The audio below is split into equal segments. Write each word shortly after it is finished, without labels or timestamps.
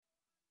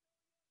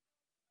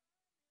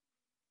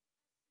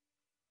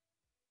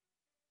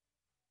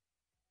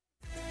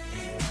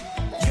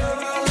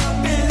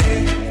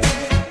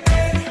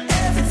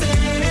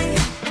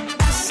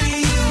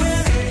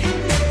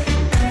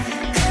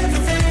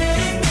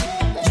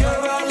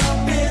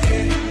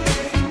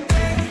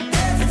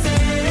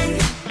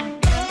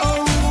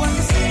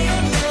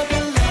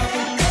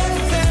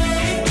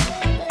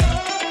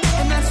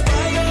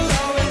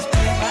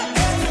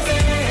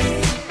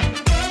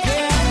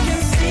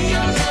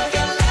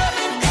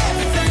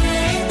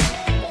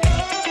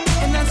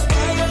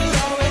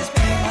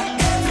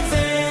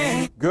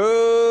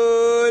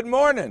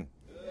morning.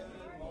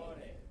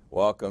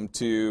 Welcome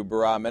to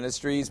Barah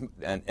Ministries,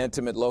 an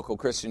intimate local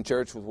Christian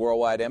church with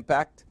worldwide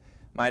impact.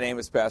 My name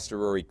is Pastor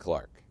Rory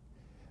Clark.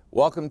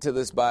 Welcome to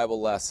this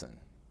Bible lesson.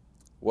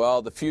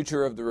 Well, the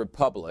future of the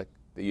Republic,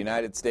 the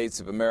United States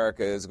of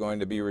America, is going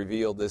to be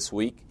revealed this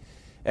week,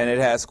 and it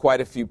has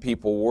quite a few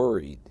people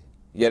worried.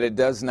 Yet it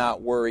does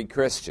not worry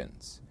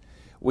Christians.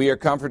 We are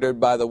comforted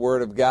by the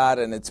Word of God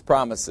and its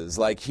promises,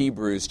 like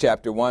Hebrews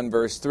chapter 1,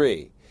 verse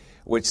 3.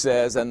 Which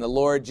says, "And the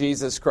Lord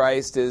Jesus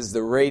Christ is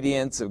the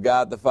radiance of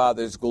God the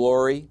Father's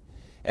glory,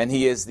 and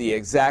He is the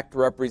exact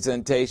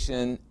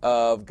representation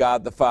of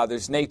God the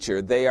Father's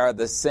nature." They are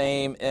the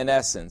same in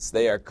essence.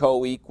 They are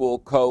co-equal,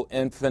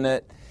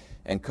 co-infinite,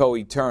 and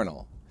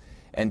co-eternal.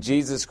 And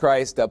Jesus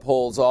Christ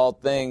upholds all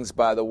things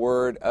by the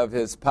word of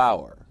His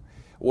power.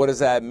 What does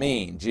that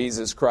mean?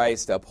 Jesus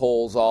Christ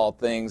upholds all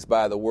things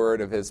by the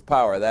word of His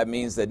power. That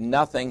means that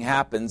nothing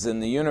happens in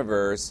the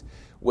universe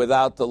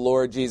without the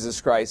Lord Jesus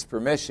Christ's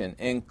permission,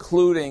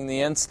 including the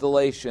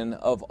installation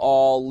of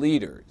all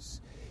leaders,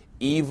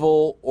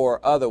 evil or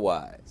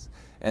otherwise.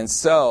 And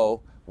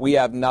so, we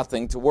have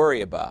nothing to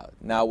worry about.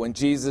 Now, when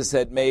Jesus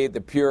had made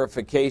the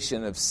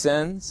purification of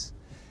sins,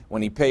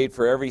 when He paid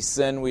for every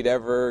sin we'd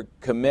ever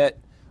commit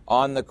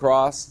on the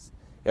cross,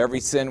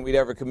 every sin we'd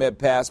ever commit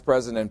past,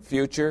 present, and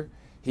future,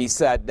 He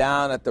sat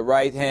down at the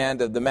right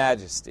hand of the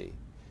Majesty.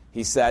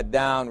 He sat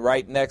down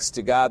right next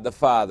to God the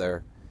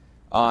Father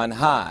on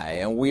high,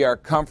 and we are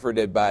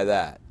comforted by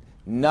that.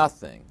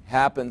 Nothing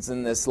happens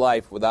in this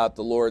life without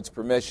the Lord's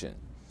permission,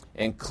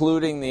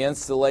 including the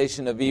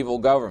installation of evil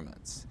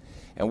governments.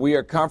 And we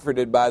are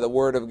comforted by the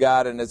Word of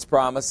God and its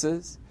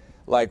promises,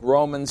 like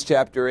Romans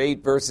chapter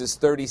 8, verses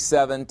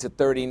 37 to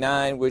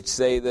 39, which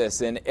say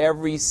this: "In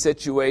every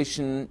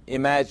situation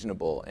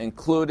imaginable,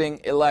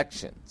 including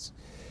elections,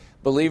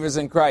 believers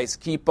in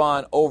Christ keep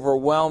on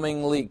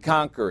overwhelmingly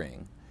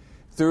conquering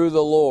through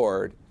the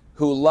Lord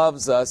who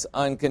loves us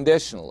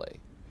unconditionally."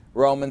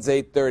 Romans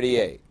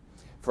 8:38.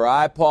 "For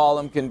I, Paul,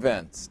 am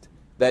convinced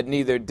that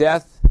neither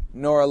death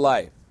nor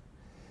life,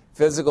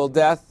 physical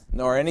death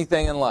nor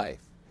anything in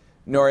life,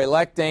 nor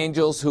elect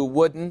angels who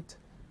wouldn't,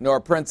 nor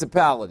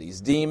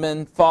principalities,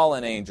 demon,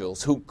 fallen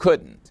angels who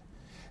couldn't,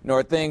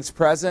 nor things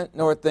present,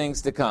 nor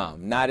things to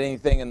come, not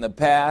anything in the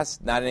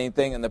past, not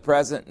anything in the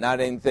present, not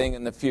anything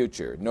in the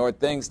future, nor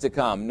things to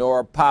come,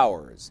 nor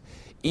powers,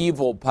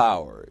 evil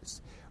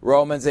powers."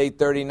 Romans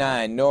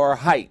 8:39, "Nor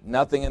height,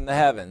 nothing in the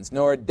heavens,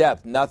 nor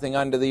depth, nothing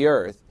under the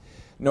earth,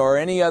 nor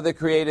any other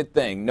created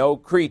thing, no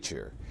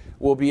creature,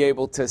 will be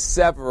able to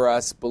sever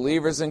us,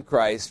 believers in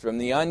Christ, from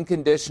the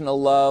unconditional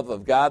love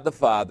of God the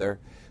Father,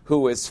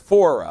 who is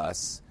for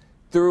us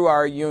through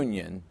our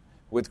union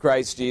with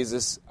Christ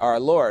Jesus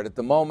our Lord." At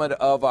the moment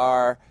of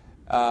our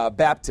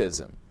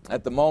baptism,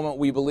 at the moment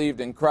we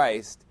believed in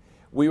Christ,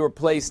 we were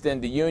placed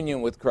into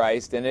union with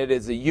Christ, and it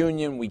is a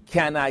union we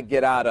cannot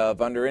get out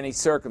of under any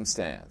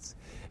circumstance.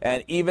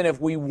 And even if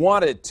we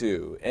wanted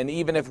to, and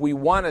even if we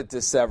wanted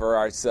to sever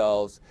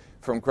ourselves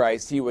from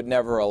Christ, He would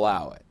never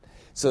allow it.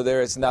 So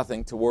there is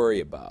nothing to worry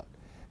about.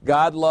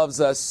 God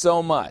loves us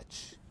so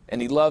much, and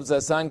He loves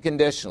us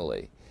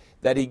unconditionally,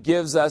 that He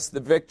gives us the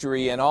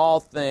victory in all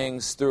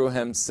things through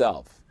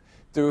Himself,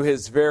 through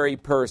His very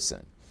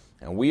person.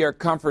 And we are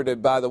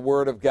comforted by the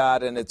Word of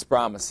God and its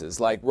promises,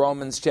 like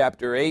Romans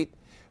chapter 8,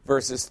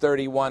 verses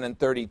 31 and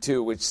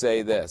 32, which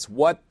say this: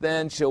 "What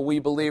then shall we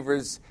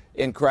believers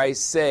in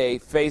Christ say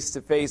face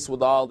to face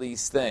with all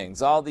these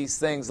things?" All these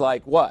things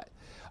like what?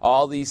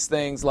 All these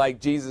things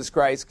like Jesus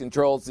Christ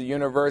controls the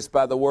universe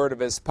by the word of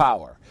His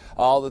power.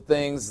 All the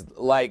things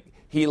like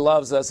He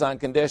loves us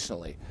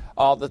unconditionally.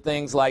 All the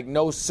things like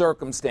no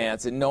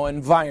circumstance and no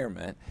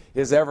environment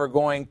is ever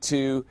going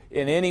to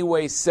in any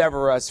way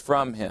sever us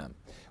from Him.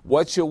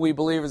 What shall we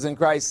believers in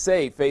Christ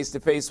say face to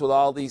face with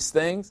all these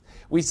things?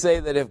 We say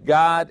that if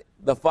God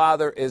the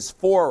Father is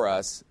for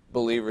us,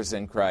 believers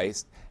in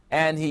Christ,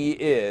 and He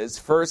is,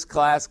 first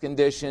class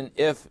condition,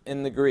 if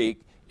in the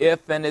Greek,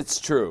 if, and it's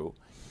true.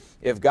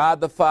 If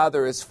God the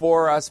Father is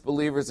for us,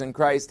 believers in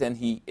Christ, and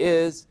He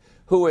is,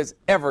 who is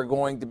ever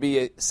going to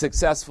be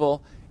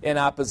successful in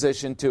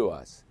opposition to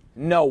us?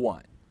 No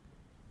one.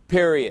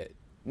 Period.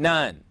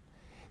 None.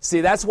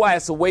 See, that's why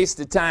it's a waste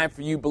of time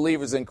for you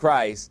believers in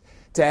Christ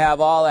to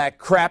have all that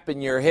crap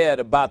in your head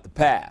about the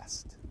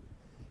past.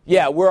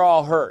 Yeah, we're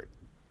all hurt.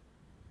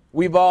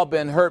 We've all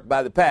been hurt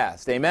by the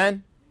past.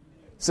 Amen?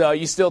 So are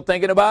you still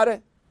thinking about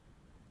it?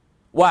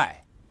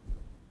 Why?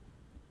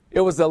 It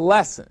was a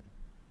lesson.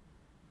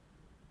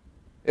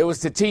 It was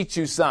to teach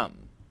you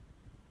something.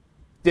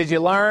 Did you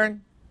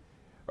learn?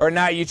 Or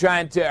now you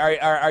trying to,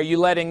 are you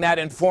letting that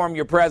inform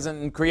your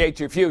present and create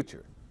your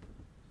future?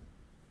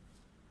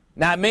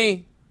 Not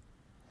me.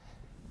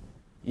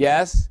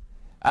 Yes.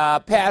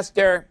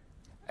 Pastor,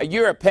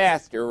 you're a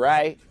pastor,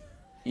 right?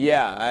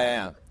 Yeah, I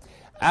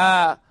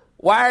am.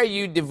 Why are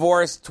you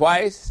divorced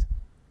twice?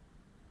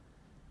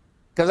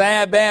 Because I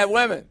had bad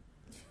women.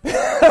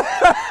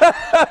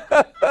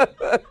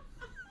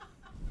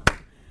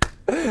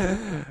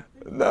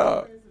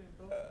 No.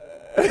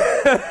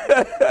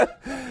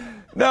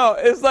 No,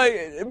 It's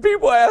like,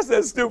 people ask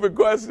that stupid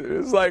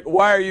question. It's like,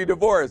 why are you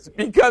divorced?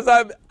 Because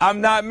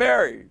I'm not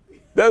married.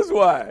 That's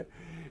why.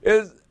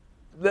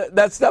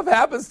 That stuff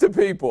happens to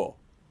people.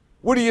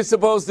 What are you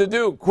supposed to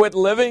do? Quit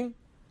living?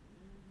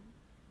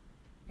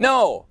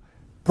 No.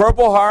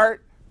 Purple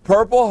heart,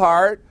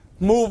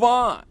 move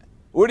on.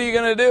 What are you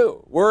going to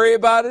do? Worry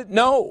about it?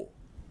 No.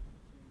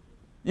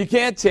 You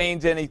can't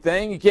change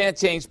anything. You can't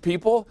change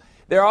people.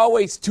 There are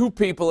always two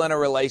people in a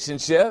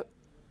relationship.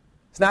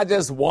 It's not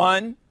just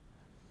one.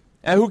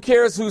 And who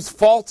cares whose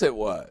fault it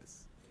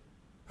was?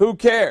 Who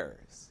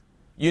cares?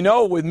 You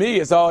know, with me,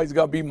 it's always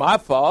going to be my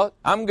fault.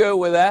 I'm good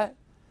with that.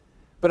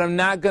 But I'm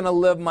not going to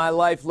live my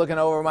life looking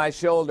over my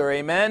shoulder.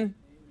 Amen?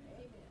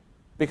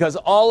 Because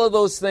all of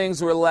those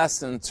things were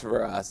lessons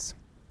for us.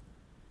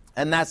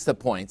 And that's the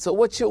point. So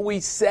what shall we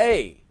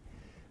say?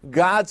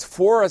 God's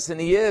for us, and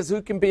He is.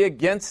 Who can be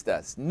against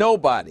us?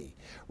 Nobody.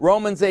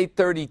 Romans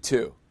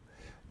 8:32.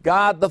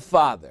 God the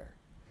Father,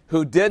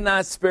 who did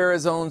not spare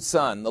His own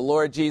Son, the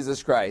Lord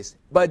Jesus Christ,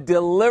 but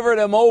delivered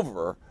Him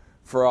over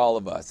for all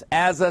of us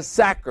as a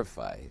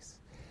sacrifice.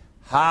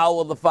 How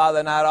will the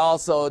Father not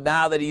also,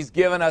 now that He's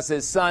given us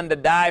His Son to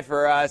die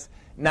for us,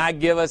 not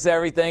give us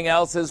everything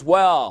else as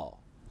well?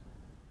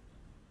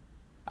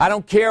 I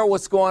don't care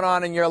what's going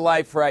on in your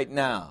life right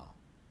now.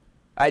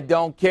 I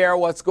don't care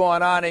what's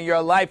going on in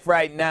your life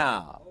right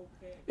now.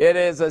 It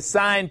is a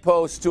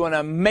signpost to an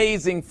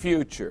amazing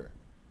future.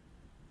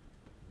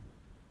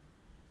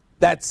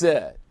 That's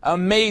it.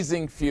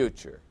 Amazing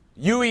future.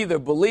 You either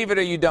believe it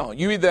or you don't.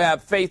 You either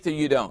have faith or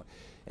you don't.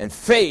 And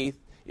faith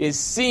is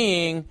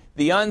seeing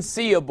the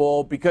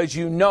unseeable because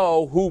you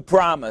know who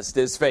promised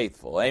is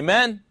faithful.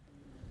 Amen?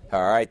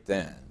 All right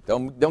then.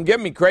 Don't get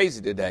me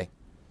crazy today.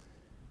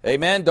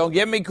 Amen? Don't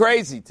get me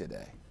crazy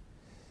today.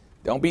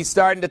 Don't be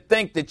starting to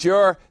think that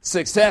your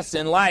success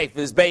in life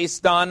is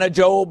based on a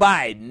Joe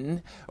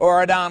Biden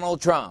or a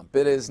Donald Trump.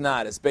 It is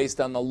not. It's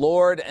based on the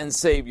Lord and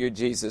Savior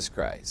Jesus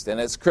Christ.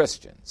 And as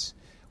Christians,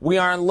 we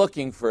aren't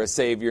looking for a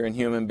Savior in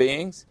human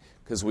beings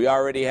because we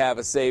already have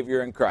a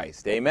Savior in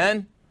Christ.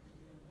 Amen?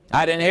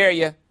 I didn't hear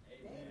you.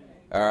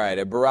 All right.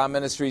 At Barah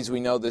Ministries, we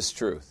know this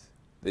truth,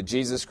 that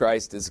Jesus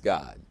Christ is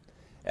God.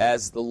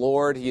 As the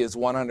Lord, He is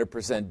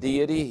 100%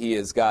 deity. He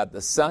is God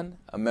the Son,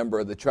 a member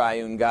of the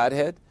triune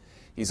Godhead.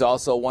 He's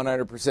also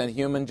 100%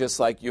 human, just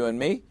like you and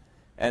me,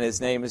 and His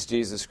name is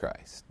Jesus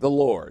Christ. The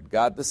Lord,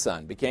 God the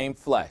Son, became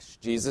flesh,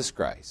 Jesus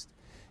Christ,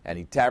 and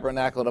He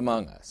tabernacled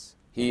among us.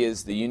 He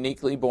is the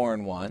uniquely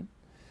born one,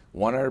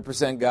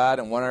 100% God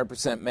and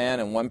 100% man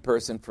and one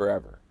person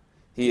forever.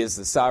 He is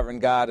the sovereign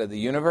God of the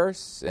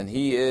universe, and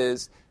He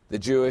is the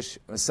Jewish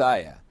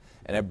Messiah.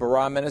 And at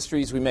Barah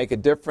Ministries, we make a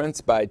difference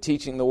by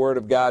teaching the Word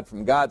of God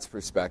from God's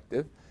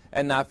perspective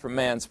and not from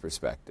man's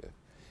perspective.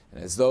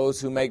 And as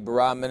those who make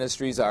Barah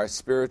Ministries our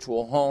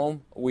spiritual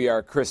home, we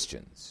are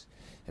Christians.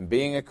 And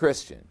being a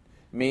Christian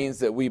means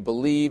that we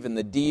believe in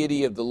the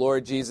deity of the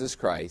Lord Jesus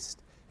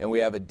Christ, and we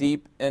have a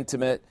deep,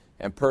 intimate,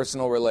 and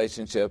personal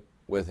relationship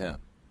with Him.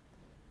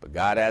 But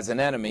God has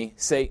an enemy,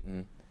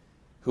 Satan,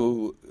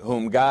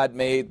 whom God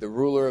made the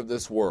ruler of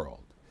this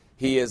world.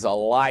 He is a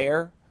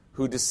liar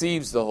who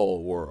deceives the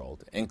whole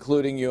world,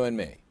 including you and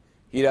me.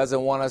 He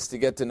doesn't want us to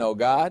get to know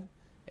God,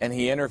 and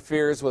he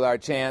interferes with our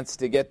chance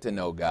to get to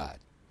know God.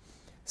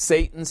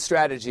 Satan's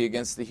strategy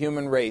against the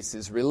human race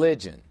is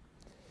religion,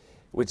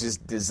 which is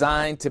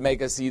designed to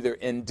make us either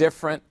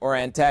indifferent or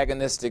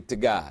antagonistic to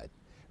God.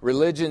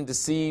 Religion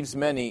deceives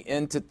many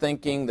into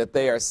thinking that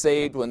they are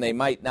saved when they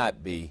might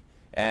not be,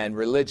 and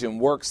religion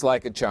works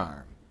like a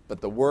charm.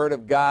 But the Word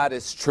of God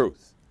is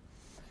truth,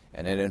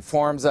 and it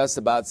informs us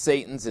about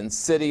Satan's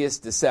insidious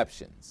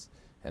deceptions.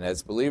 And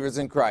as believers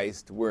in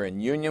Christ, we're in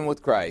union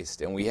with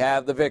Christ, and we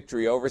have the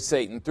victory over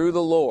Satan through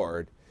the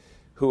Lord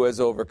who has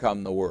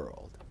overcome the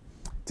world.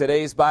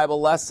 Today's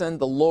Bible lesson,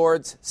 the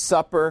Lord's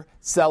Supper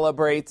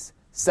celebrates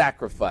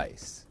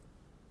sacrifice.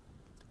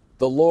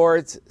 The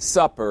Lord's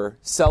Supper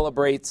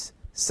celebrates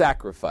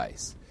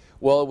sacrifice.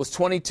 Well, it was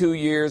 22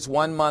 years,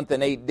 1 month,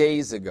 and 8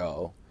 days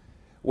ago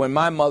when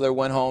my mother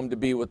went home to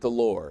be with the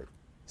Lord.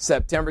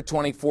 September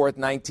 24th,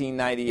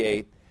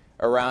 1998,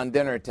 around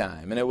dinner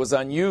time. And it was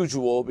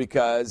unusual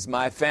because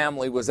my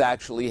family was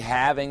actually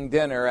having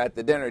dinner at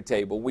the dinner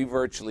table. We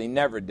virtually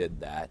never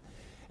did that.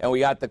 And we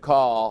got the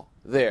call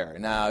there.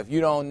 Now, if you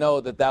don't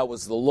know that that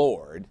was the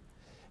Lord,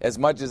 as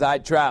much as I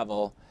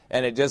travel,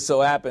 and it just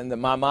so happened that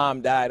my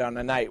mom died on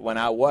a night when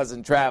I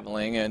wasn't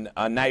traveling, and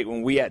a night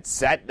when we had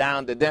sat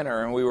down to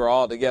dinner and we were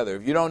all together.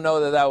 If you don't know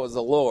that that was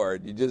the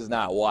Lord, you're just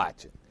not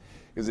watching.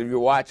 Because if you're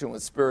watching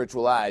with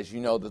spiritual eyes,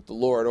 you know that the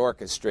Lord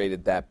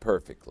orchestrated that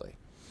perfectly.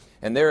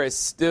 And there is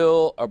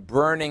still a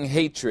burning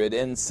hatred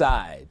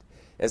inside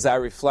as I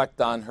reflect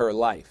on her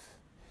life.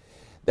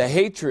 The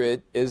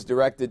hatred is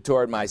directed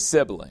toward my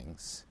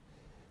siblings,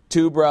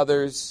 2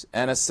 brothers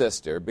and a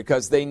sister,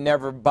 because they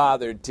never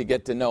bothered to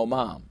get to know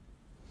Mom.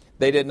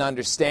 They didn't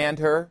understand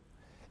her,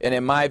 and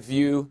in my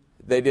view,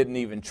 they didn't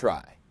even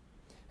try.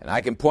 And I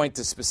can point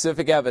to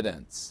specific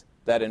evidence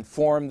that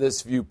informed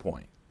this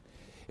viewpoint.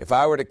 If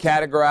I were to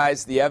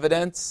categorize the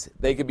evidence,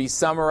 they could be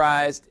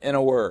summarized in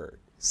a word: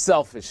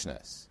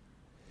 selfishness.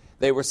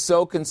 They were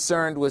so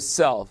concerned with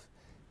self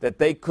that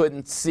they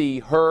couldn't see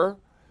her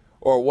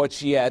or what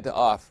she had to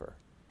offer.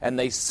 And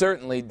they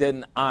certainly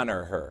didn't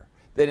honor her.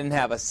 They didn't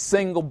have a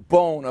single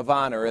bone of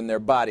honor in their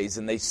bodies,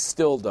 and they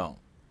still don't.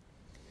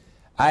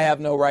 I have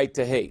no right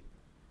to hate,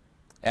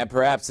 and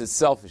perhaps it's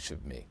selfish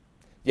of me.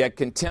 Yet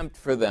contempt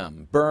for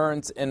them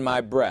burns in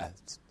my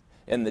breast,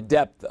 in the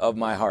depth of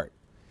my heart.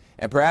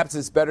 And perhaps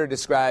it's better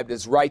described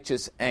as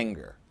righteous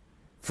anger.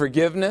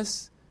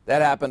 Forgiveness,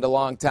 that happened a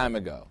long time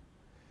ago.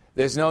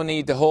 There's no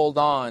need to hold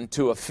on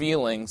to a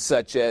feeling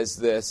such as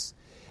this,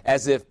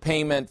 as if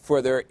payment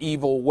for their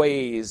evil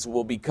ways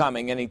will be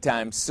coming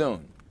anytime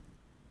soon.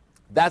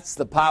 That's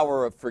the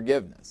power of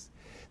forgiveness.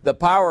 The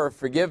power of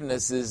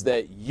forgiveness is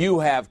that you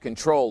have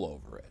control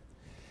over it.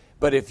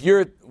 But if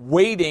you're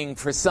waiting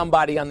for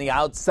somebody on the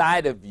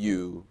outside of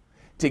you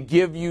to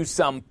give you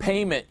some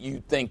payment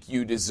you think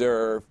you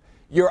deserve,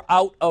 you're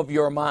out of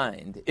your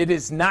mind. It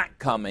is not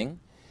coming.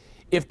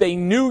 If they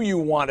knew you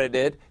wanted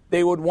it,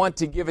 they would want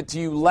to give it to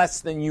you less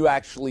than you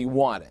actually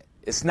want it.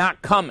 It's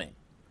not coming.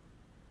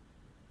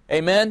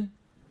 Amen?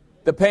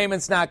 The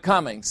payment's not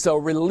coming. So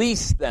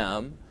release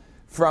them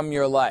from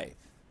your life.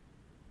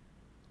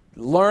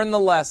 Learn the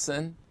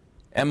lesson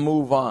and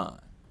move on.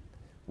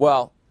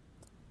 Well,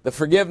 the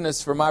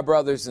forgiveness for my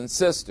brothers and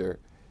sister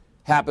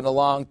happened a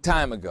long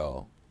time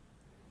ago,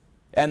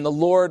 and the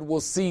Lord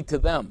will see to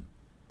them.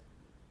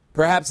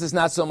 Perhaps it's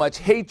not so much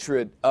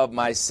hatred of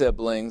my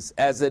siblings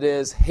as it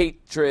is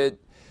hatred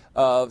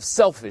of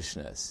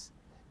selfishness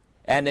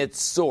and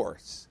its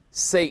source,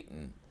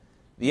 Satan,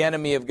 the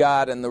enemy of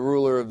God and the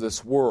ruler of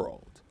this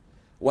world.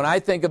 When I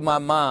think of my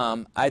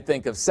mom, I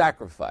think of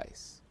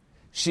sacrifice.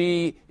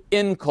 She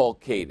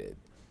inculcated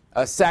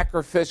a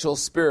sacrificial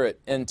spirit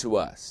into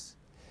us.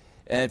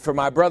 And for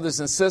my brothers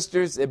and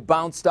sisters, it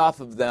bounced off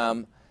of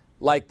them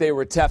like they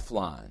were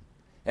Teflon.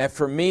 And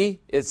for me,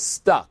 it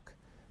stuck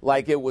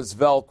like it was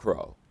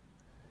Velcro.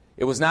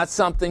 It was not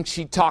something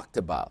she talked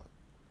about.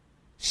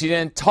 She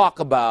didn't talk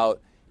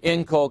about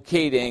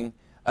inculcating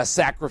a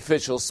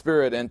sacrificial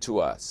spirit into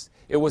us.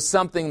 It was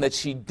something that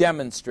she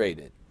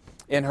demonstrated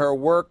in her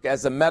work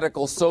as a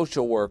medical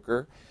social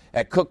worker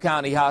at Cook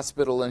County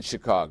Hospital in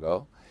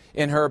Chicago,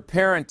 in her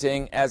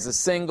parenting as a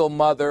single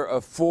mother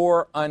of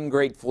 4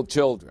 ungrateful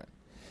children.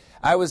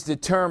 I was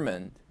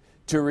determined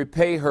to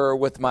repay her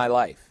with my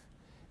life,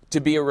 to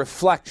be a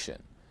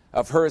reflection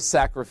of her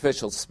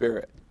sacrificial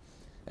spirit.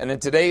 And in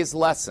today's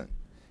lesson,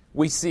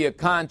 we see a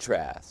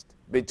contrast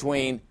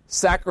between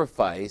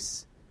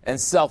sacrifice and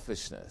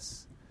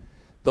selfishness.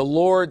 The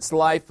Lord's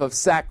life of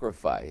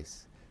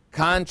sacrifice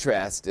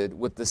contrasted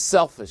with the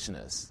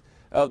selfishness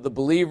of the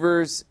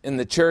believers in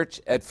the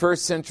church at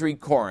first century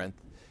Corinth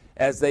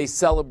as they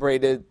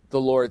celebrated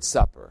the Lord's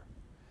Supper.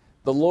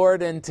 The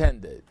Lord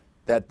intended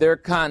that their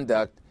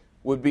conduct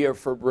would be a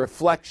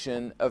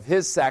reflection of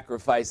His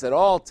sacrifice at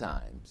all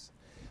times,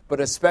 but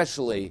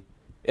especially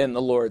in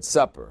the Lord's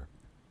Supper.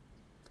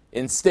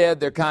 Instead,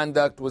 their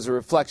conduct was a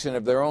reflection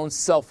of their own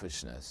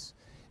selfishness,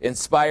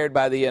 inspired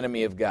by the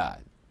enemy of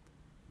God.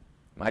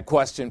 My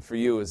question for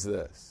you is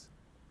this: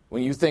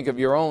 when you think of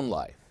your own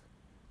life,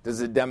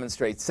 does it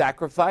demonstrate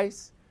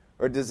sacrifice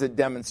or does it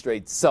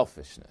demonstrate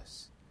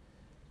selfishness?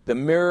 The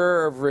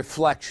mirror of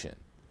reflection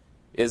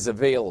is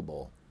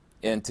available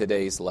in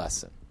today's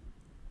lesson.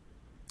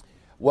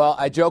 Well,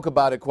 I joke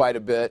about it quite a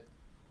bit,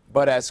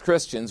 but as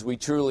Christians, we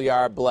truly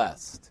are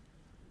blessed.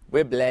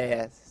 We're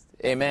blessed.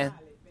 Amen?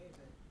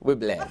 We're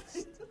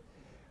blessed.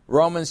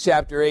 Romans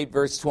chapter 8,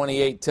 verse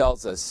 28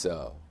 tells us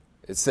so.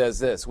 It says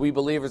this: we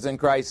believers in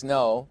Christ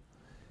know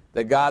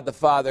that God the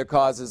Father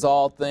causes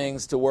all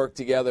things to work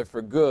together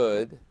for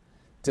good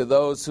to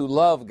those who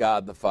love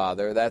God the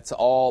Father. That's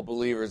all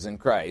believers in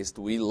Christ.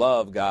 We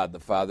love God the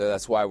Father.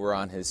 That's why we're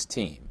on His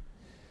team.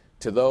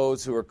 To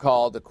those who are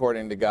called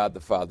according to God the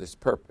Father's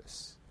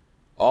purpose.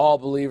 All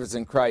believers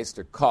in Christ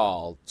are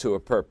called to a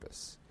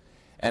purpose.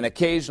 And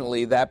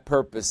occasionally that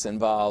purpose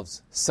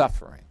involves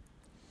suffering.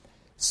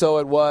 So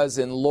it was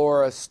in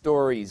Laura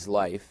Story's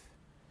life.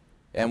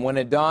 And when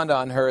it dawned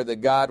on her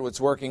that God was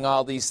working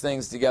all these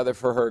things together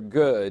for her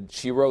good,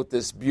 she wrote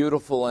this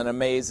beautiful and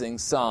amazing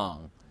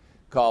song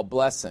called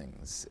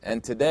Blessings.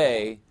 And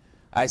today,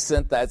 I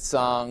sent that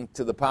song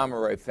to the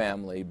Pomeroy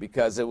family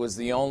because it was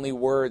the only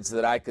words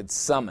that I could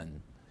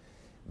summon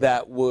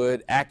that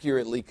would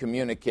accurately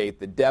communicate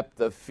the depth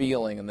of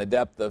feeling and the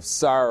depth of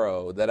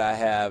sorrow that I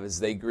have as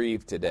they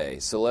grieve today.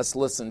 So let's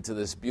listen to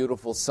this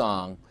beautiful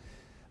song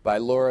by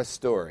Laura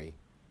Story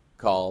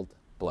called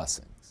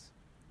Blessings.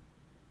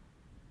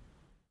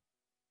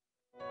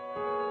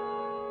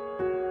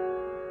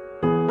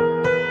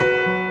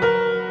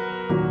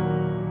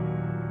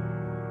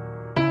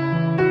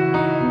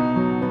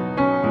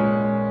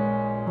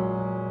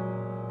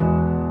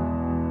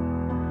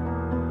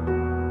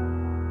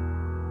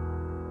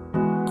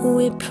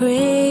 We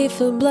pray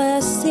for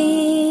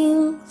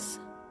blessings,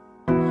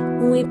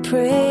 we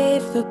pray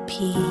for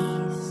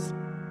peace,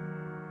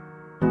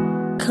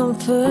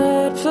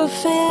 comfort for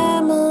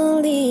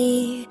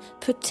family,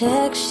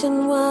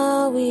 protection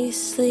while we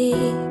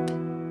sleep.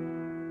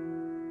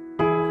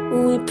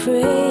 We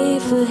pray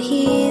for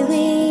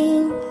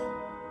healing,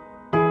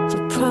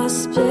 for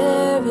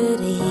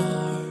prosperity.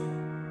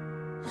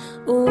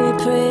 We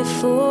pray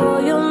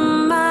for your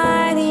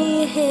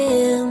mighty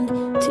hand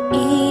to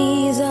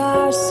ease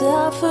our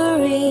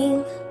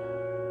suffering.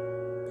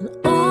 And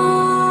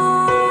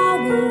all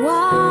the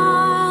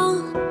while,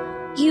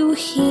 you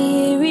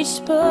hear each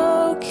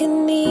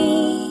spoken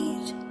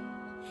need.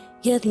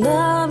 Yet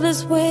love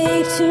is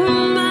way too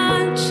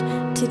much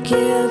to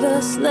give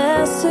us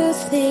lesser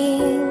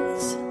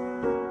things.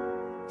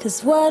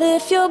 'Cause what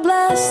if your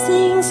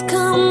blessings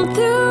come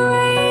through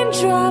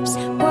raindrops?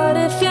 What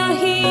if your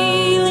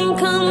healing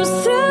comes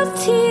through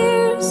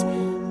tears?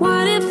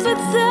 What if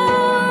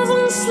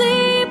 1,000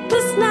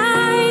 sleepless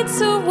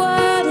nights are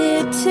what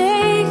it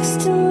takes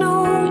to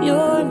know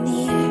you're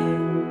near?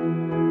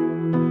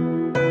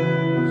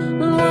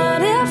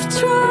 What if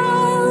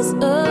trials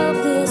of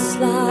this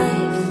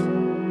life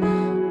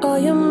are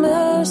your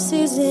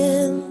mercies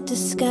in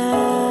disguise?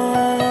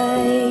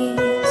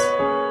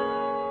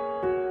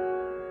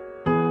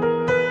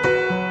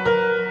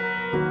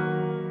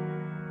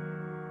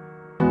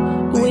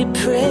 We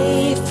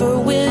pray for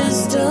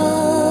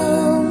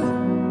wisdom,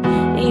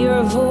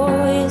 your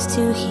voice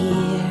to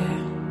hear.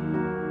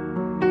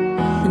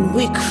 And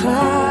we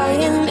cry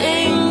in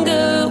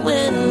anger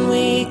when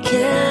we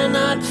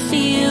cannot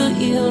feel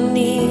you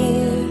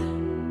near.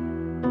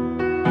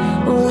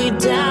 We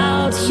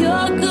doubt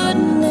your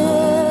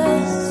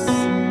goodness,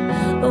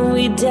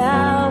 we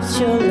doubt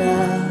your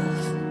love,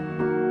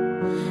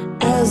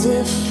 as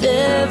if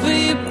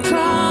every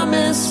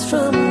promise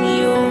from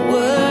your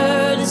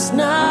word is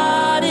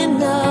not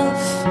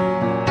enough.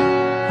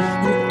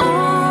 And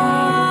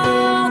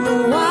all the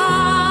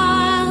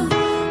while,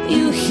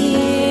 you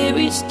hear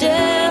each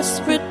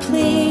desperate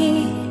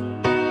plea,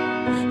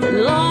 and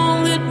long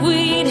that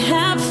we'd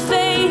have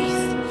faith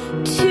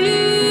to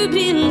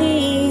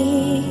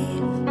believe.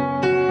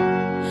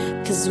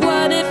 'Cause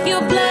what if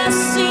your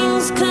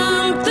blessings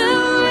come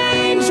through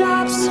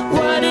raindrops?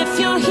 What if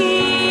your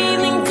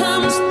healing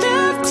comes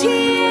through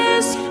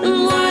tears? And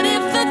what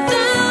if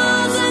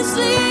 1,000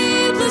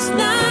 sleepless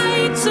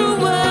nights are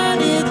what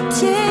it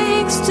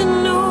takes to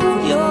know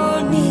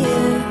you're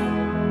near?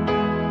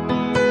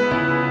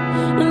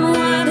 And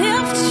what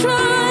if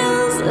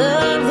trials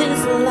of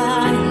this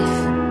life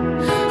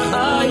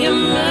are your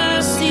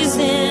mercies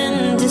in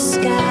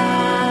disguise?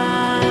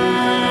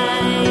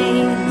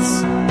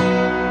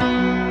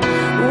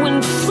 When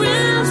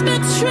friends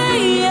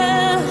betray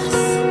us,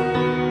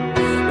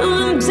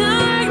 when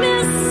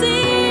darkness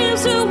seems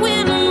to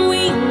win,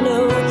 we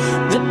know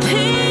the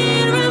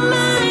pain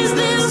reminds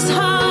this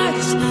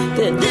heart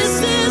that this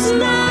is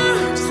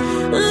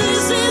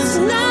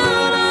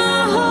not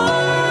our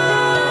home.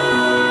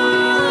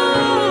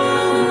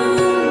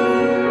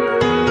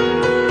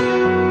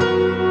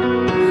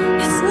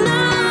 It's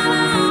not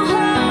our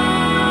home.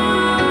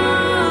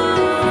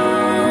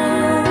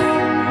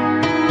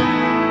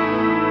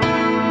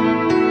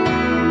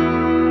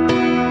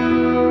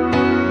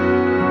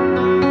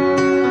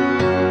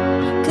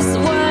 'Cause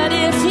what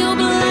if your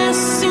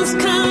blessings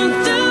come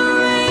through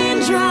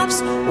raindrops?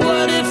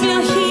 What if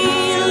your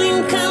healing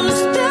comes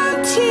through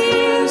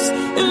tears?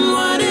 And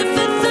what if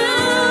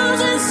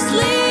 1,000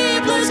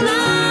 sleepless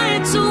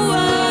nights are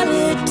what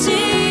it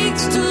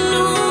takes to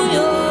know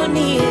you're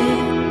near?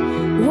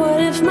 What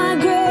if my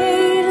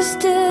greatest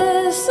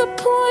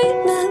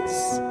disappointments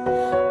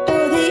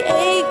or the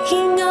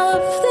aching of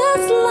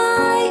this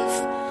life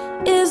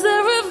is the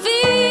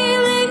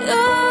revealing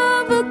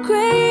of a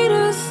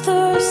greater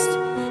thirst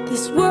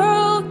this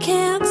world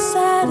can't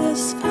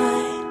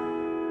satisfy?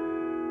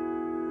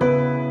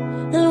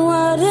 And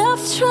what if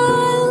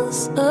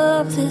trials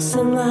of this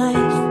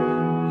life,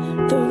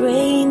 the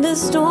rain, the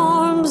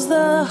storms,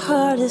 the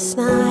hardest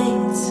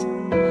nights,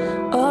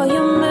 are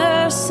your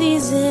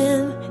mercies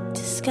in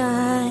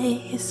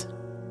disguise?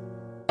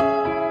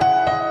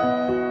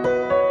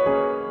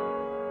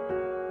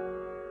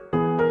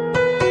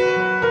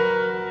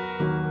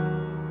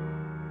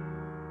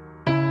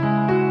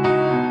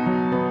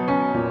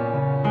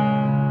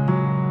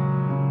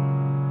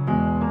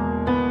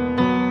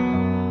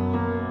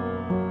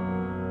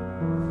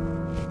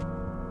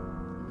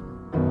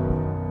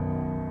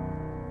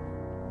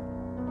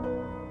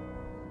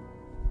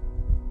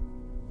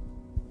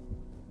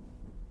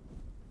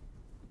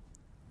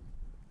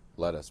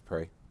 Let us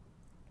pray.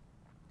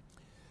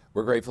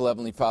 We're grateful,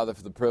 Heavenly Father,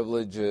 for the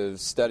privilege of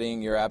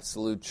studying your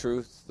absolute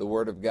truth, the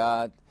Word of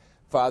God.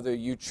 Father,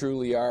 you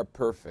truly are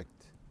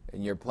perfect,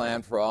 and your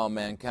plan for all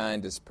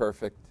mankind is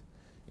perfect,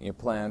 and your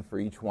plan for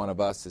each one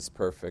of us is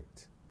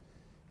perfect.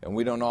 And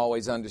we don't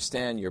always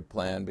understand your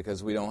plan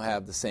because we don't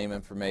have the same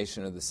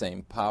information or the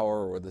same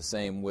power or the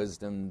same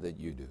wisdom that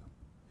you do.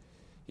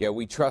 Yet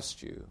we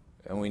trust you,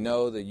 and we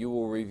know that you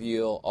will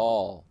reveal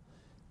all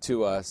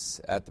to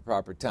us at the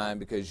proper time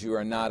because you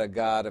are not a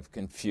God of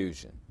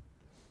confusion.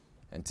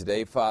 And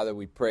today, Father,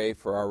 we pray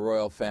for our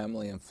royal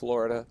family in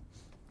Florida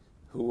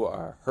who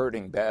are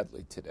hurting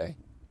badly today.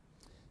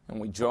 And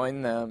we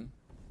join them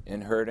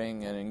in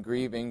hurting and in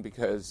grieving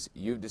because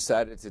you've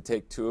decided to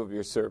take two of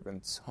your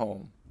servants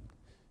home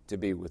to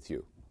be with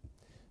you.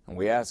 And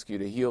we ask you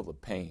to heal the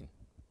pain,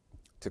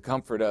 to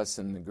comfort us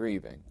in the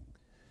grieving,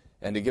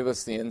 and to give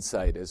us the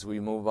insight as we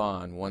move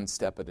on one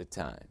step at a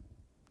time.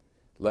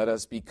 Let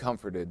us be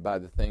comforted by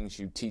the things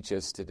you teach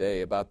us today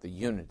about the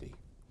unity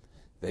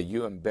that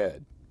you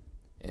embed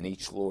in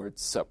each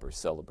Lord's Supper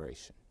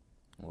celebration.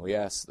 And we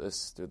ask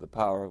this through the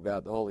power of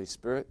God the Holy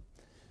Spirit,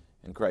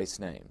 in Christ's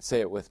name.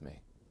 Say it with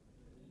me.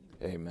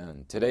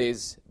 Amen.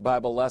 Today's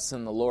Bible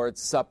lesson, the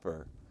Lord's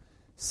Supper,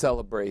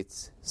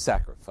 celebrates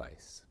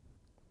sacrifice.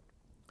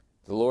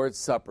 The Lord's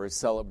Supper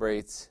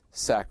celebrates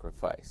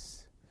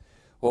sacrifice.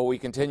 Well, we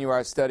continue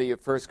our study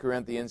of 1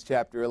 Corinthians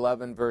chapter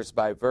 11, verse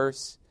by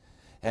verse.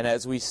 And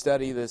as we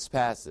study this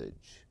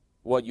passage,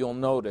 what you'll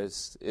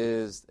notice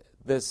is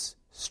this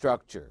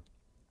structure.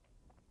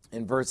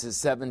 In verses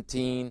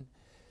 17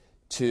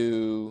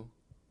 to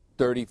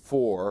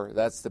 34,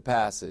 that's the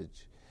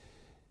passage.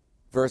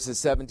 Verses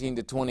 17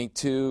 to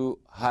 22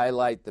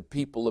 highlight the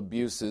people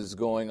abuses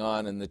going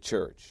on in the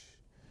church.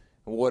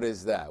 And what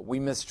is that? We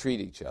mistreat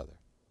each other.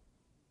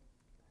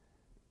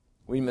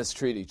 We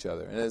mistreat each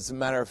other. And as a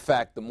matter of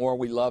fact, the more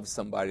we love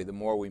somebody, the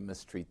more we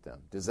mistreat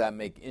them. Does that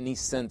make any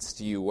sense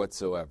to you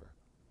whatsoever?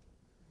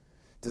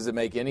 Does it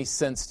make any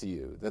sense to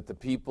you that the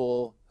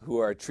people who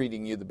are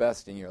treating you the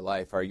best in your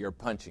life are your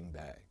punching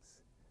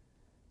bags?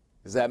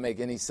 Does that make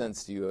any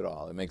sense to you at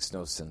all? It makes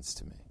no sense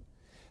to me.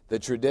 The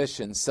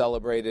tradition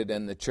celebrated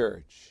in the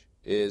church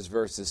is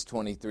verses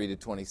 23 to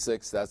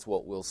 26. That's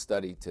what we'll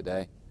study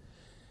today.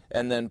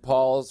 And then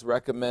Paul's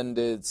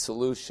recommended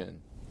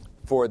solution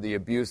for the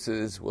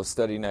abuses we'll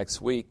study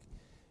next week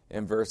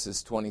in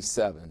verses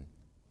 27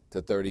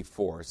 to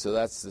 34. So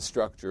that's the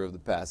structure of the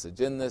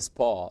passage. In this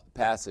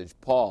passage,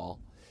 Paul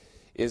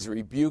is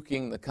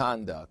rebuking the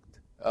conduct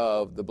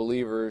of the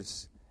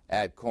believers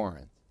at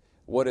Corinth.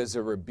 What is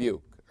a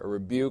rebuke? A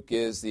rebuke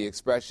is the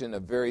expression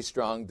of very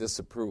strong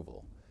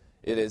disapproval.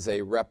 It is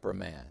a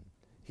reprimand.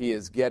 He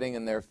is getting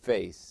in their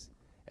face,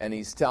 and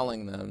he's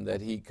telling them that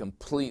he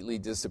completely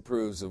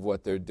disapproves of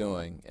what they're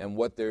doing, and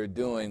what they're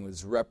doing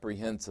was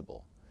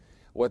reprehensible.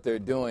 What they're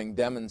doing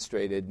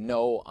demonstrated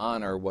no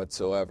honor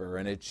whatsoever,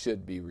 and it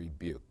should be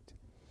rebuked.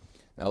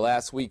 Now,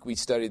 last week we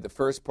studied the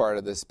first part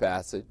of this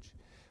passage,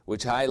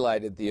 which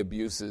highlighted the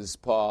abuses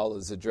Paul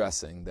is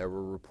addressing that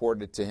were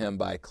reported to him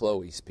by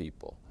Chloe's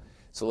people.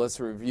 So let's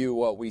review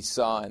what we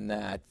saw in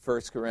that.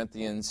 1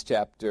 Corinthians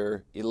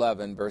chapter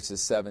 11,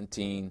 verses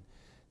 17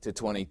 to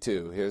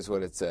 22. Here's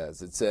what it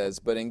says. It says,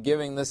 "But in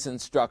giving this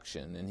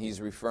instruction," and he's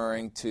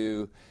referring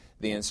to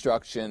the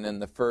instruction in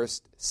the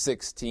first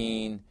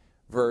 16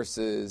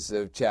 verses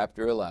of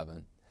chapter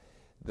 11,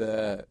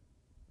 the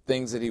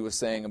things that he was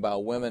saying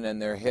about women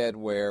and their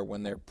headwear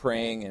when they're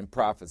praying and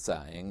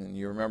prophesying. And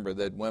you remember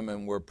that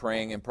women were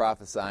praying and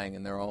prophesying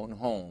in their own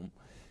home.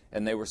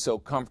 And they were so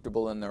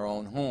comfortable in their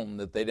own home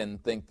that they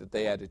didn't think that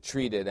they had to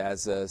treat it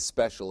as a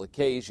special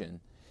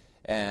occasion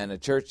and a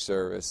church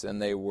service,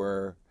 and they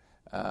were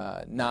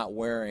not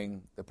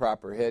wearing the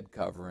proper head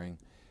covering,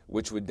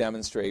 which would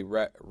demonstrate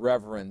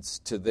reverence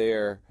to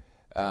their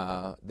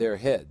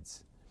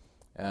heads,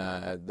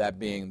 that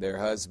being their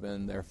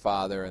husband, their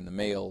father, and the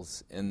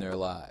males in their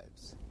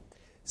lives.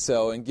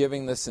 So in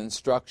giving this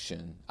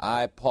instruction,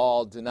 I,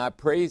 Paul, do not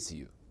praise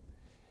you,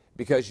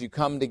 because you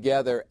come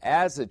together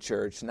as a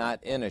church,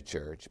 not in a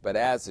church, but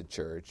as a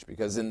church,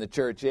 because in the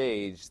church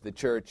age, the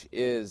church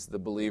is the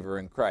believer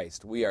in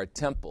Christ. We are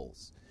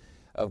temples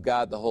of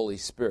God the Holy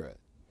Spirit.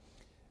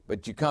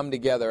 But you come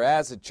together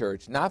as a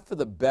church, not for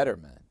the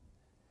betterment,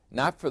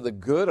 not for the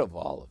good of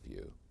all of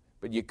you,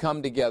 but you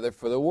come together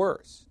for the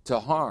worse,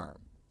 to harm,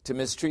 to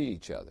mistreat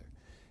each other.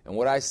 And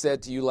what I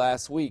said to you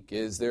last week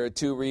is there are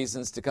two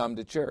reasons to come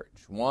to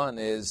church. One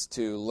is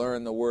to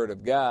learn the Word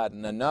of God,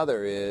 and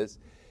another is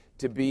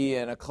to be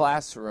in a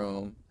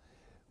classroom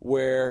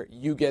where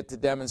you get to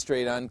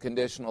demonstrate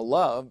unconditional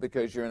love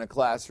because you're in a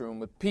classroom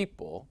with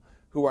people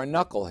who are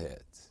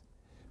knuckleheads.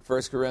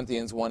 1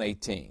 Corinthians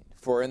 1:18.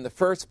 "For in the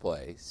first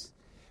place,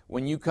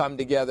 when you come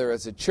together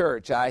as a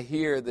church, I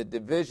hear that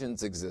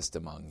divisions exist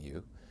among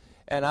you,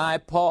 and I,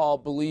 Paul,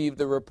 believe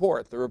the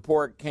report." The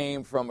report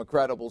came from a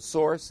credible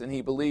source, and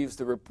he believes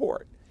the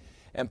report.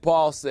 And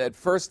Paul said,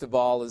 first of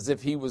all, as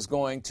if he was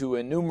going to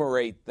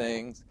enumerate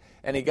things,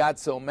 and he got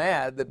so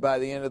mad that by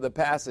the end of the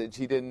passage,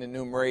 he didn't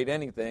enumerate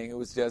anything. It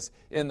was just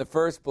in the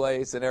first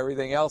place, and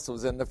everything else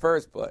was in the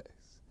first place.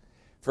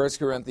 1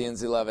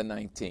 Corinthians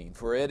 11:19,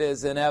 "For it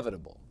is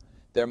inevitable.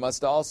 There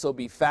must also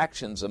be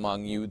factions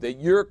among you that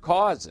you're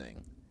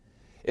causing."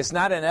 It's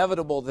not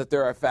inevitable that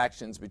there are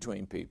factions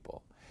between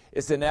people.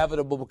 It's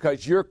inevitable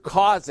because you're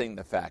causing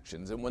the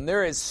factions. And when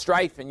there is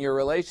strife in your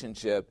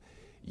relationship,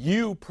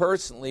 you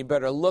personally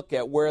better look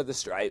at where the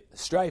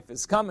strife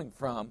is coming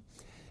from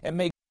and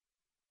make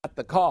not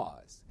the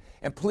cause.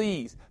 And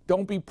please,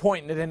 don't be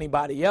pointing at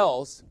anybody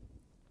else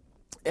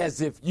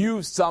as if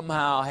you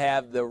somehow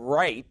have the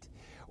right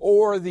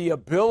or the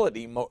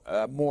ability,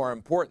 more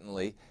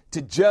importantly,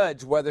 to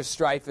judge whether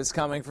strife is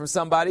coming from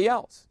somebody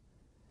else.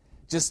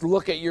 Just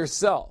look at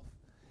yourself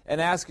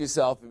and ask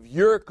yourself if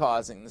you're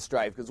causing the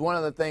strife. Because one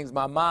of the things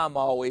my mom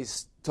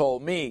always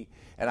told me,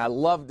 and I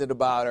loved it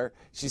about her,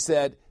 she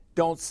said,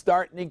 don't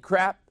start any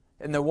crap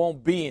and there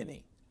won't be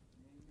any.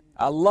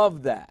 I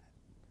love that.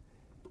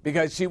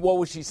 Because what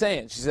was she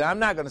saying? She said, I'm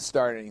not going to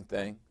start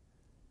anything.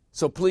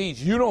 So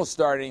please, you don't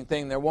start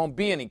anything, there won't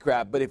be any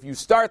crap. But if you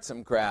start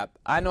some crap,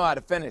 I know how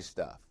to finish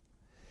stuff.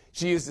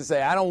 She used to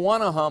say, I don't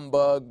want a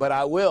humbug, but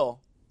I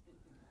will.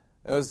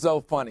 It was so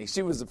funny.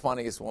 She was the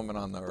funniest woman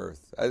on the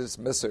earth. I just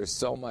miss her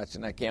so much,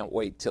 and I can't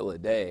wait till a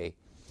day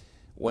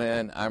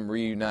when I'm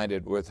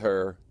reunited with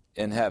her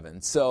in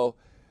heaven. So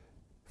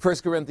 1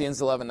 Corinthians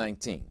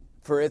 11:19.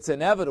 For it's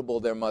inevitable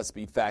there must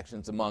be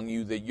factions among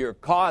you that you're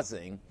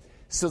causing,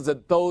 so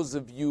that those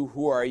of you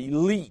who are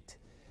elite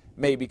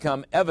may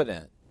become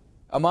evident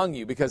among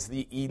you, because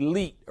the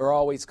elite are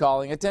always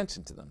calling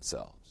attention to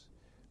themselves.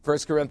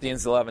 1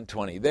 Corinthians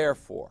 11:20.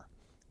 Therefore,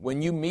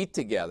 when you meet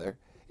together,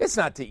 it's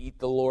not to eat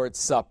the Lord's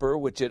Supper,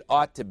 which it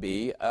ought to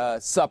be,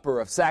 a supper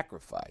of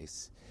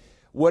sacrifice.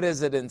 What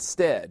is it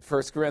instead?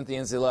 1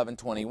 Corinthians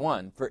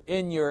 11:21. For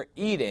in your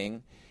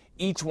eating,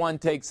 each one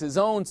takes his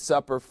own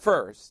supper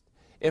first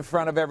in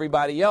front of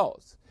everybody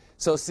else.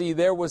 So see,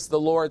 there was the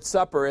Lord's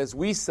Supper as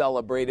we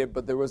celebrated,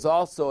 but there was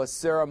also a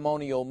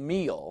ceremonial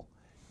meal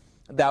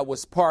that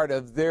was part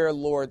of their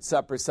Lord's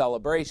Supper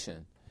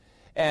celebration.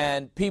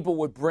 And people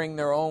would bring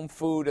their own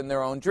food and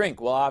their own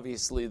drink. Well,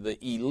 obviously the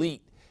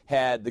elite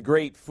had the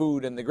great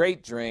food and the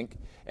great drink,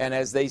 and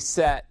as they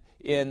sat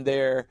in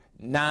their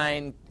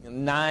nine-seat,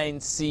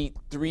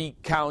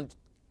 three-couches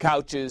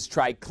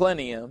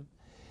triclinium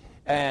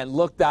and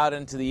looked out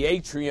into the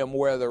atrium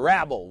where the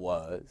rabble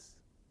was,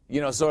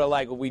 sort of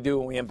like what we do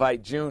when we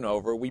invite June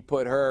over. We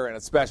put her in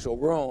a special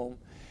room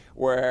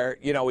where,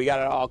 we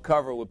got it all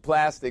covered with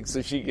plastic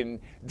so she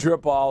can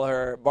drip all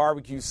her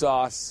barbecue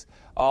sauce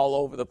all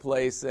over the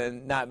place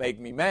and not make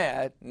me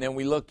mad. And then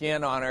we look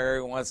in on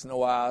her once in a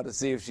while to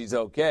see if she's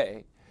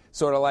okay.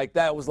 Sort of like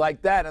that. It was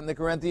like that in the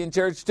Corinthian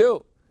church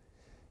too.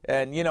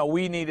 And,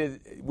 we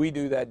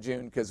do that,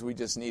 June, because we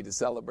just need to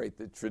celebrate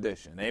the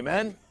tradition.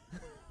 Amen?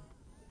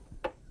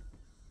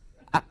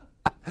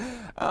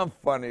 I'm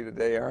funny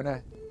today, aren't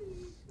I?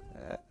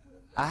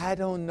 I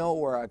don't know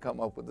where I come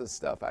up with this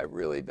stuff. I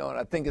really don't.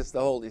 I think it's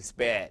the Holy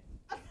Spirit.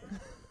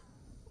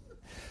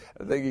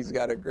 I think he's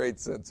got a great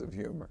sense of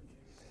humor.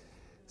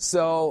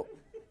 So,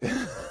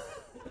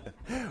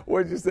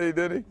 what'd you say,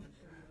 Denny?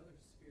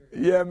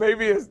 Yeah,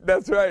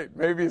 that's right.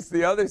 Maybe it's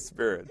the other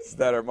spirits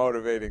that are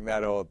motivating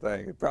that whole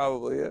thing. It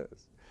probably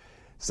is.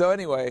 So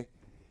anyway,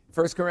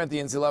 1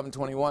 Corinthians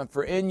 11:21,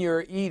 for in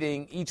your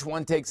eating, each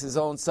one takes his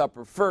own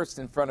supper first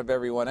in front of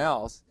everyone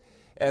else.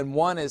 And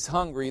one is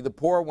hungry, the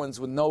poor ones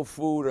with no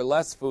food or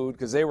less food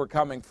because they were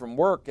coming from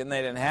work and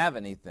they didn't have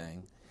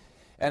anything.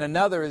 And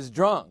another is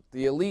drunk.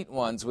 The elite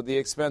ones with the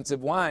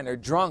expensive wine are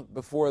drunk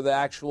before the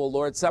actual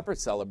Lord's Supper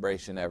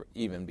celebration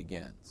even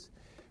begins.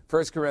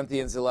 1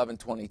 Corinthians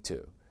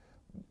 11:22.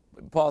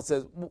 Paul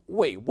says,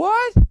 wait,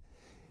 what?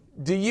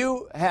 Do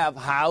you have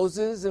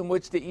houses in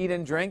which to eat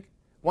and drink?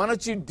 Why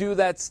don't you do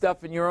that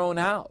stuff in your own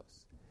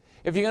house?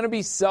 If you're going to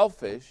be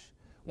selfish,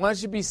 why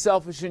don't you be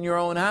selfish in your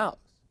own house?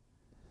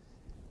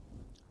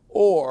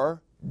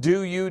 Or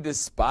do you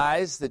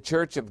despise the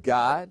church of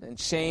God and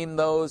shame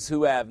those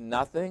who have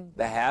nothing,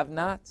 the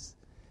have-nots?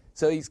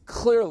 So he's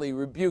clearly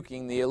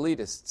rebuking the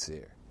elitists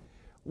here.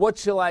 What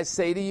shall I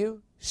say to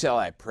you? Shall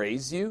I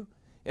praise you?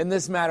 In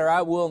this matter,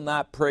 I will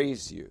not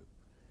praise you.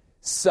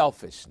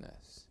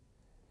 Selfishness.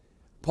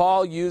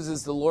 Paul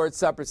uses the Lord's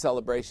Supper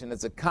celebration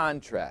as a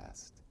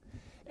contrast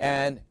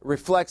and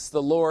reflects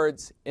the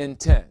Lord's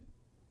intent,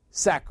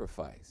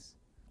 sacrifice.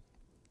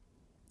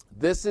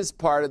 This is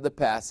part of the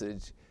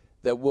passage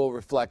that we'll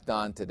reflect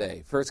on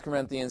today. 1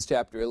 Corinthians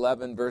chapter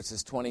 11,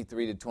 verses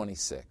 23 to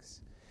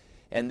 26.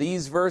 And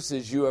these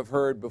verses you have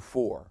heard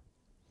before.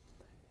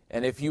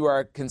 And if you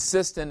are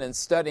consistent in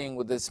studying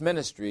with this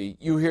ministry,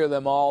 you hear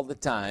them all the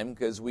time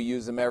because we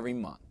use them every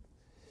month.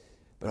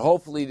 But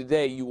hopefully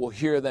today you will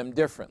hear them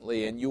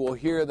differently, and you will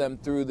hear them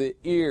through the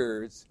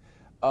ears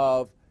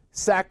of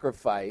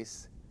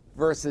sacrifice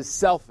versus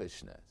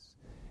selfishness.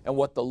 And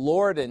what the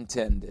Lord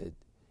intended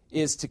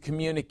is to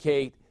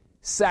communicate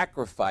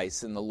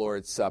sacrifice in the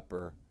Lord's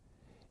Supper.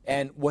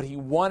 And what he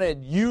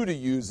wanted you to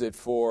use it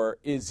for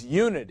is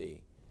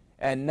unity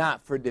and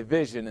not for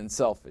division and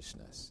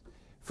selfishness.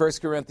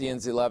 1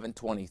 Corinthians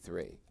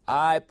 11:23.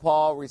 I,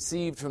 Paul,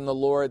 received from the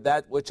Lord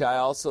that which I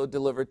also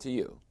delivered to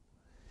you,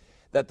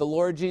 that the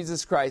Lord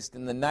Jesus Christ,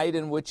 in the night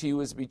in which he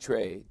was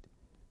betrayed,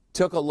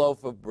 took a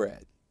loaf of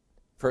bread.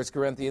 1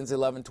 Corinthians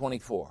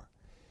 11:24.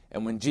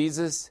 And when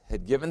Jesus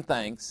had given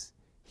thanks,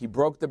 he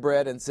broke the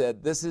bread and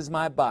said, this is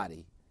my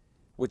body,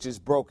 which is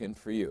broken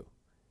for you.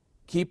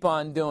 Keep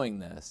on doing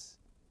this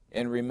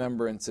in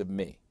remembrance of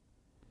me.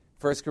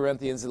 1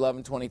 Corinthians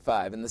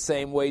 11:25. In the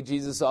same way,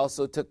 Jesus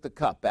also took the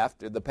cup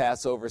after the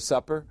Passover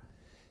supper,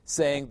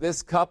 saying,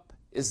 this cup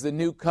is the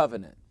new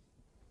covenant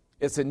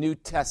It's a New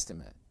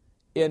Testament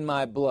in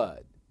my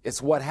blood.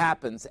 It's what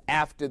happens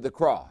after the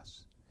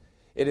cross.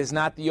 It is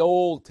not the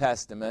Old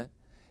Testament.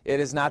 It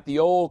is not the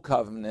Old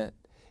Covenant.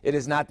 It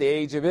is not the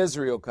Age of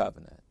Israel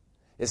covenant.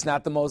 It's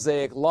not the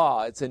Mosaic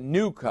Law. It's a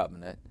new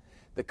covenant,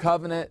 the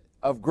covenant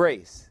of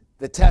grace,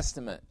 the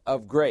testament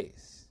of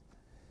grace.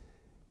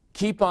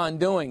 Keep on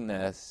doing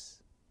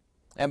this.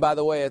 And by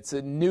the way,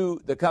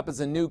 the cup is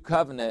a new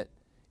covenant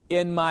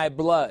in my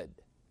blood,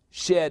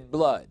 shed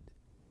blood.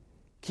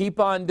 Keep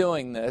on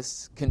doing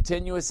this,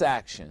 continuous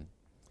action.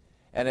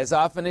 And as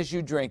often as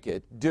you drink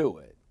it, do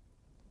it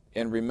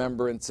in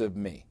remembrance of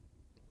me.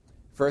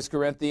 1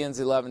 Corinthians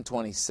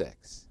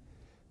 11:26.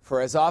 For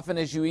as often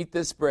as you eat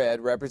this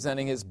bread,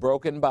 representing his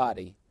broken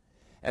body,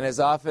 and as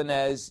often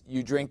as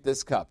you drink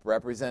this cup,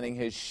 representing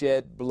his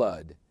shed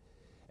blood,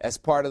 as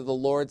part of the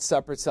Lord's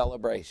Supper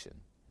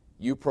celebration,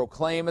 you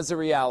proclaim as a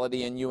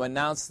reality and you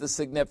announce the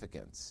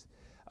significance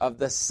of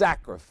the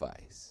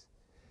sacrifice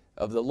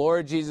of the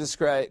Lord Jesus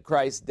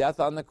Christ's death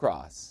on the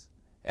cross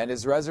and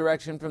his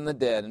resurrection from the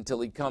dead until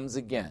he comes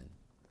again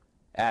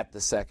at the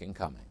second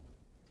coming.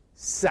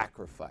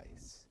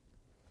 Sacrifice.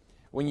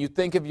 When you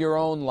think of your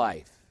own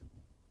life,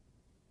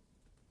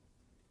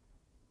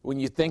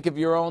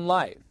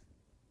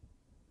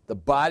 the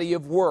body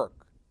of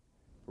work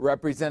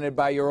represented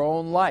by your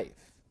own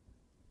life,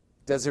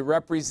 does it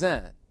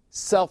represent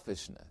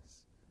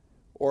selfishness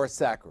or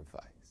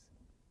sacrifice?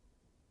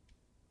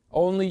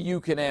 Only you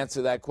can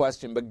answer that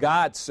question, but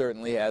God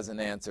certainly has an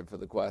answer for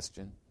the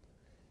question.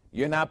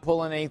 You're not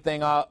pulling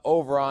anything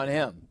over on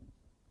him.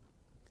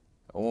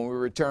 And when we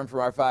return from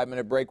our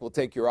 5-minute break, we'll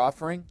take your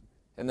offering,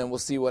 and then we'll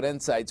see what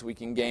insights we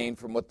can gain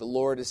from what the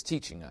Lord is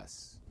teaching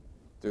us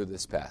through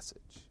this passage.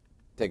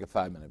 Take a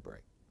 5-minute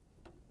break.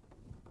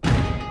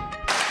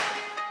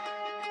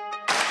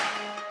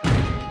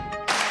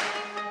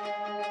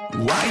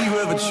 Why you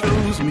ever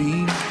chose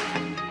me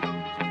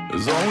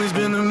has always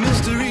been a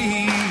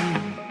mystery.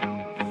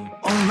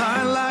 All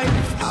my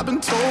life I've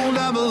been told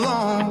I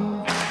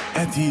belong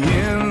at the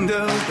end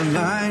of the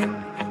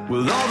line,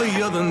 with all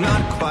the other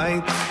not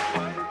quite,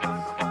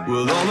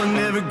 with all the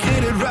never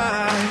get it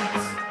right.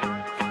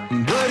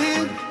 But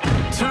it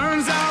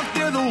turns out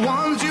they're the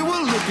ones you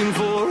were looking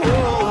for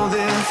all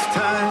this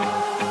time.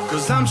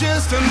 'Cause I'm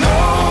just a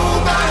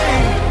nobody,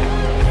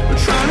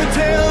 trying to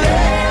tell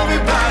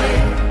everybody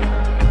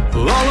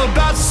all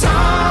about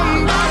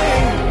somebody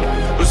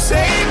who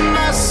saved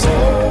my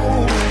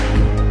soul.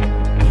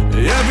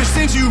 Ever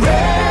since you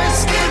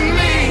rescued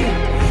me,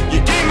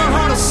 you gave my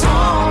heart a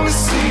song to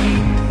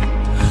sing.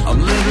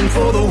 I'm living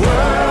for the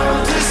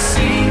world to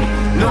see,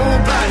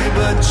 nobody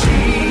but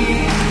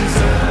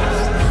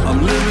Jesus.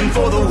 I'm living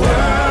for the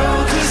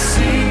world to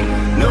see,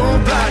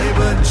 nobody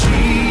but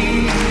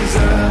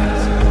Jesus.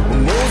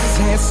 When Moses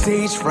had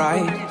stage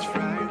fright,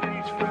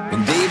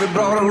 and David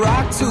brought a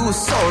rock to a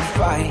sword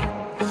fight,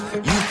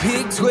 you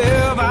picked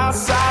 12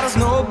 outsiders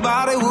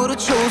nobody would have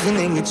chosen,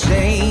 and you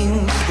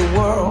changed the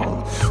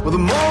world. Well, the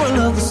moral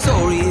of the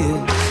story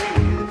is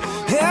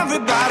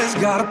everybody's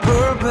got a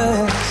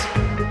purpose.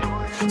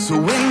 So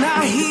when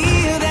I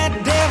hear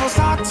that devil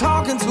start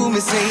talking to me,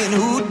 saying,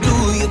 who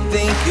do you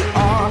think you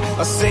are?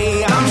 I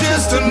say, I'm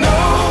just a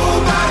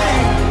nobody,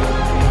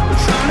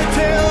 trying to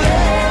tell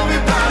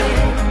everybody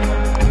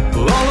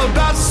all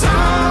about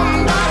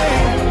somebody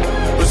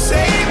who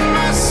saved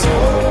my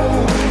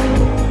soul.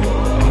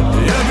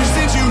 Ever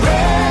since you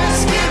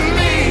rescued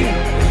me,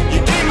 you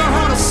gave my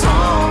heart a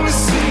song to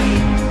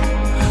sing.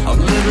 I'm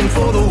living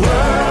for the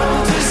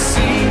world to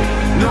see,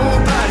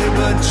 nobody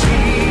but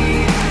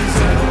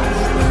Jesus.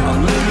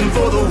 I'm living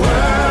for the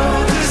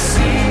world to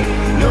see,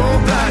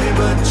 nobody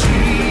but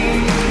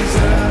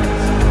Jesus.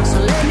 So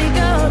let me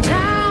go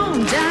down,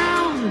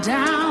 down,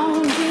 down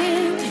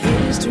in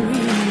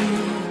history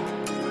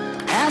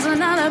as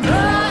another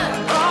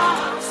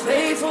blood-bought,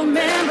 faithful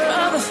member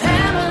of the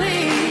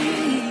family.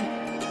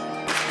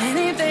 And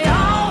if they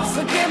all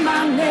forget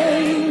my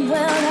name,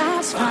 well,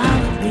 that's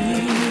fine with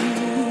me.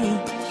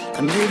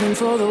 I'm living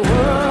for the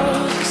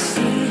world to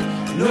see,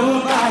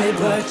 nobody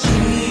but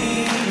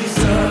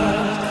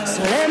Jesus.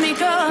 So let me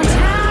go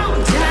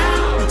down,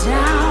 down,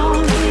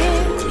 down in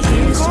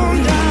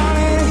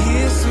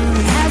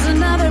history as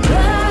another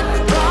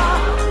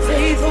blood-bought,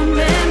 faithful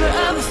member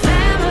of the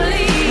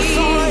family. That's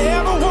all I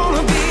ever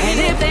wanna be. And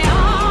if they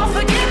all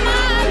forget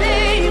my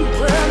name,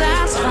 well,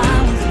 that's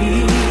fine with me.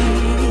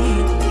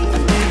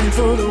 I'm living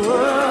for the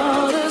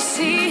world to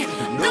see,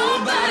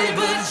 nobody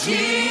but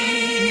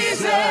Jesus.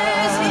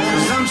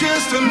 'Cause I'm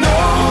just a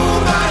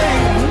nobody,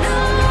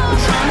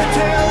 trying to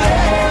tell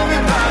everybody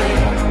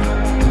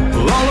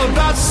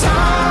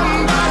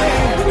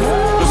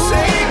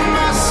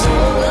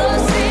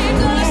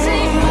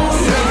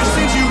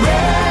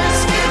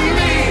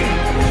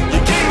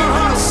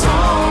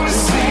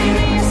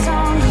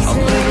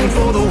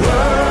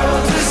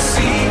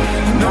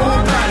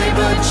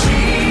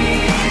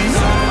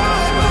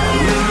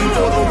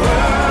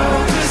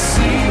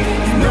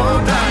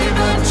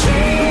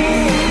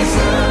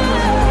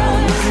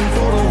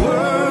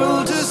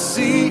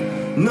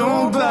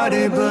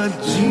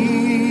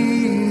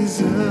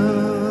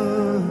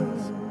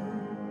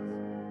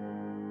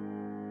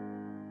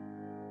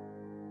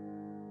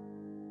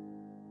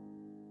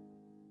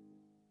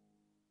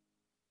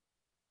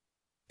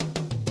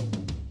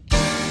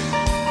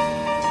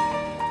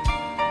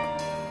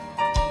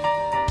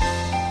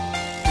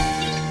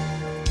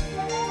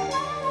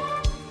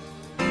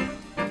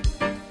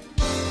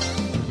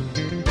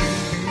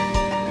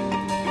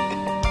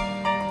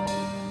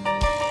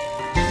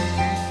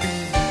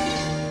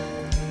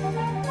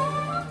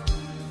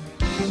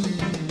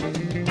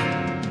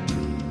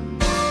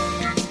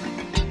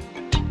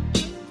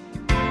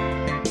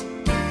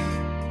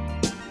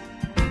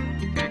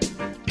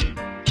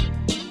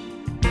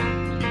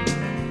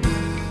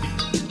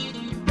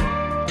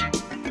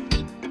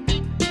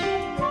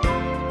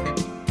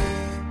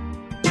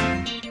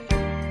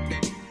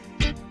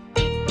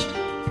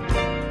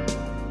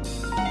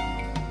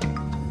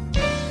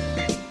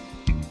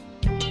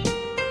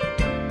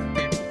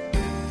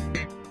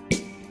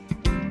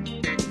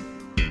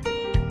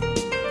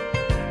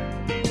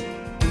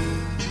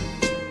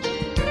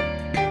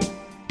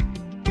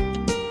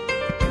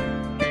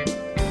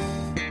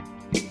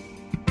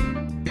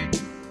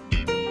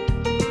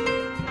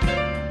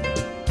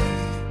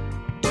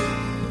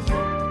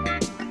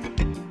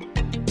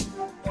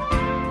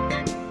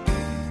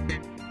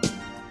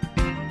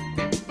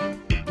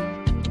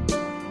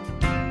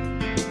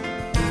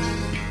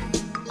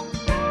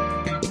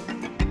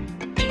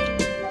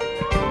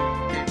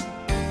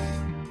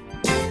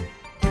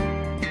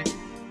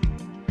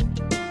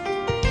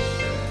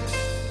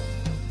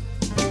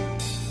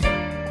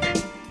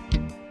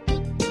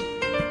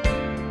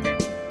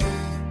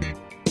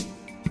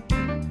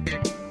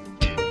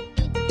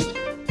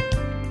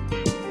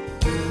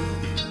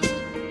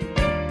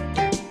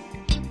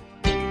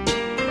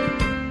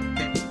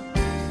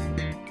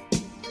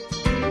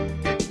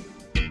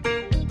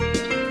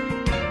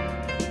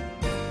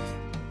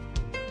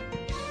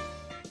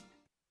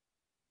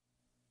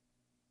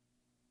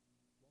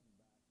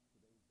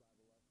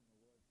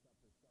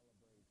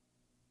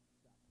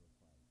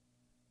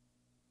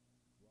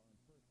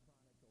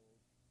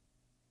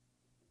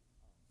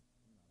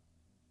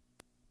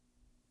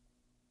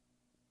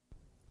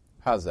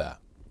How's that?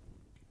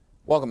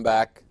 Welcome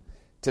back.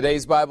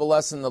 Today's Bible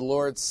lesson, the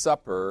Lord's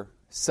Supper,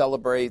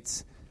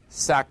 celebrates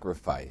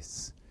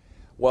sacrifice.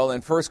 Well, in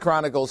 1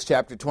 Chronicles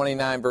chapter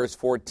 29, verse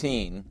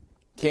 14,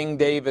 King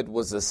David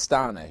was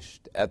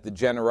astonished at the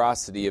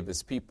generosity of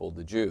his people,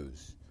 the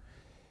Jews.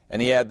 And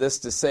he had this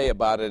to say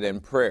about it in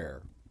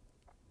prayer.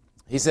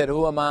 He said,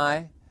 "Who am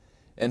I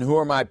and who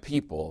are my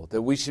people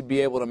that we should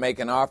be able to make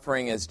an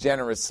offering as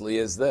generously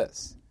as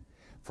this?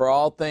 For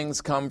all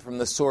things come from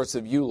the source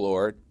of you,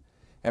 Lord,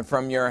 and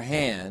from your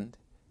hand,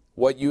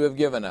 what you have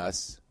given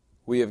us,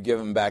 we have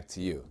given back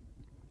to you."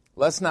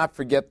 Let's not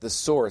forget the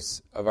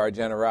source of our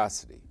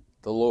generosity,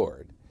 the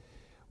Lord.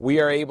 We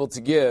are able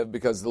to give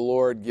because the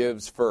Lord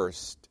gives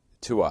first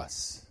to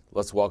us.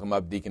 Let's welcome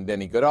up Deacon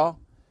Denny Goodall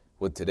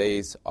with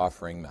today's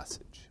offering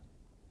message.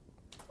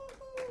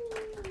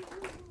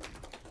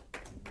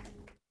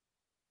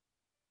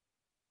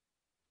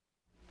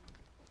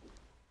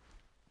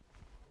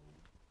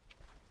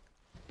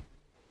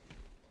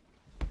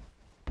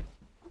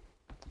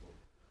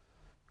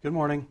 Good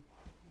morning.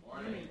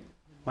 Morning.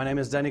 My name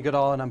is Denny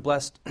Goodall, and I'm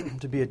blessed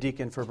to be a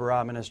deacon for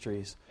Barah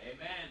Ministries.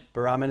 Amen.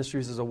 Barah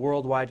Ministries is a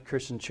worldwide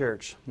Christian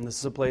church, and this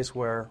is a place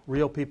where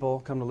real people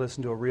come to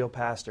listen to a real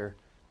pastor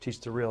teach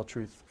the real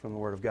truth from the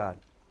Word of God.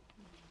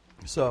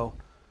 So,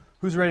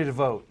 who's ready to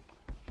vote?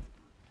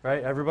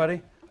 Right,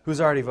 everybody?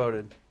 Who's already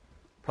voted?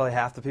 Probably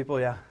half the people,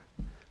 yeah.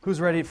 Who's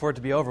ready for it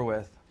to be over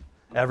with?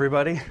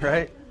 Everybody,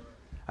 right?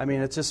 I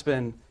mean, it's just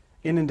been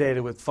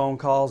inundated with phone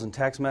calls and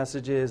text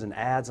messages and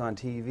ads on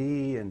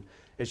TV, and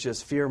it's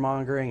just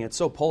fear-mongering. It's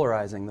so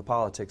polarizing, the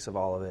politics of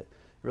all of it. It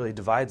really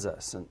divides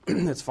us. And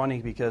it's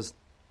funny because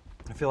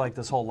I feel like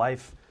this whole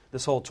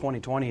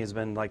 2020 has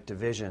been like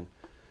division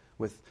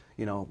with,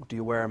 do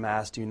you wear a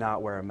mask, do you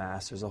not wear a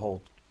mask?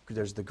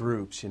 There's the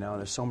groups,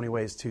 there's so many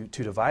ways to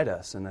divide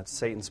us, and that's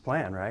Satan's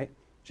plan, right?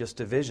 Just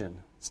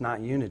division. It's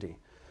not unity.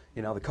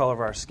 The color of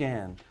our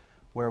skin,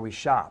 where we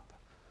shop,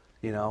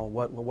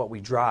 what we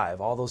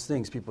drive, all those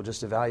things people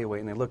just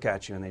evaluate and they look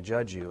at you and they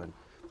judge you. And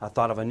I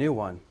thought of a new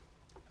one,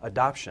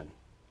 adoption.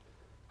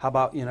 How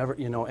about,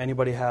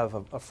 anybody have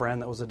a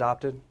friend that was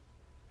adopted?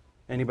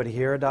 Anybody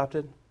here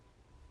adopted?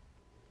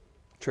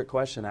 Trick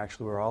question,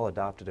 actually, we're all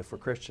adopted if we're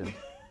Christian.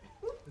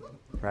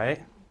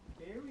 Right?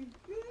 Very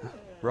good.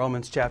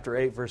 Romans chapter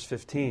 8, verse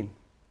 15.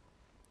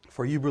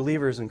 For you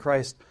believers in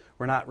Christ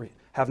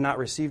have not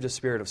received a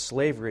spirit of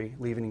slavery,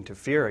 leading to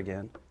fear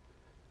again,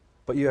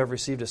 but you have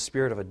received a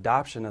spirit of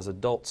adoption as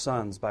adult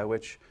sons, by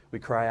which we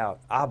cry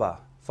out, Abba,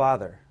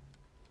 Father.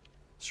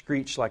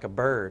 Screech like a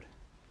bird,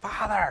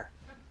 Father!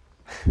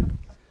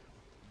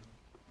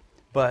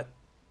 But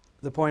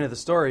the point of the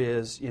story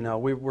is,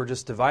 we're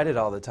just divided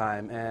all the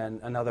time,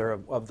 and another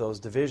of those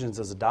divisions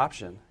is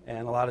adoption.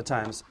 And a lot of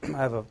times, I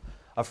have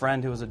a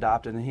friend who was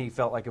adopted, and he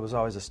felt like it was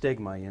always a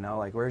stigma,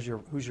 like, who's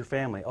your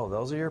family? Oh,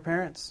 those are your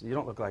parents? You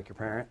don't look like your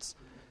parents.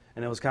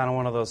 And it was kind of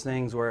one of those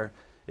things where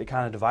it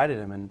kind of divided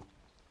him, and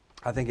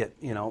I think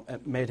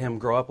it made him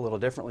grow up a little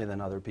differently than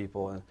other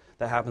people, and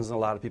that happens in a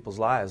lot of people's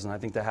lives, and I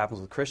think that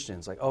happens with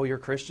Christians. Like, oh, you're a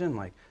Christian?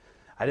 Like,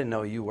 I didn't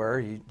know you were.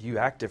 You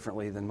act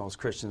differently than most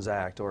Christians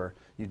act, or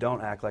you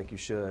don't act like you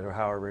should, or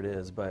however it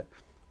is. But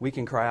we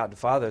can cry out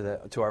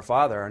to our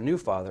Father, our new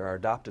Father, our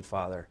adopted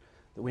Father,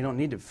 that we don't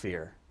need to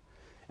fear.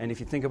 And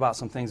if you think about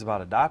some things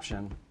about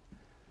adoption,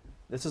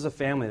 this is a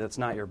family that's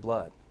not your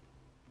blood.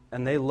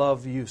 And they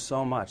love you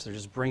so much. They're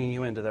just bringing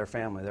you into their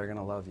family. They're going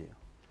to love you.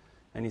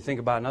 And you think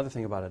about another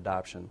thing about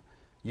adoption.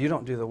 You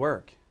don't do the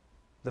work.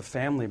 The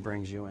family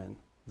brings you in.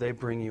 They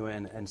bring you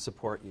in and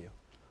support you.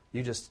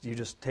 You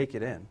just take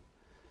it in.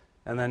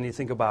 And then you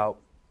think about,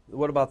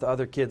 what about the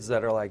other kids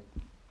that are like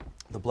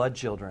the blood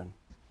children?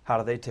 How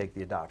do they take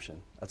the adoption?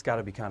 That's got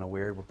to be kind of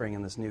weird. We're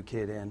bringing this new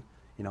kid in.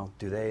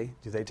 Do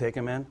they take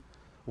him in?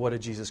 What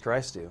did Jesus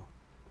Christ do?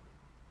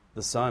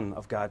 The Son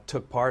of God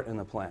took part in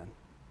the plan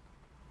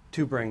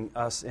to bring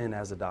us in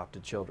as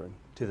adopted children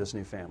to this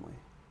new family.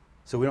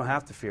 So we don't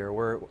have to fear.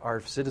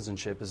 Our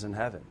citizenship is in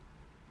heaven.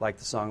 Like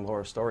the song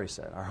Laura Story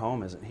said, our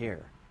home isn't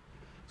here.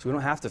 So we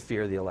don't have to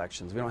fear the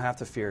elections. We don't have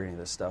to fear any of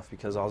this stuff,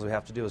 because all we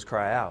have to do is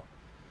cry out.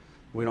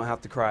 We don't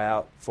have to cry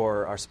out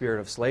for our spirit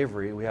of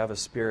slavery. We have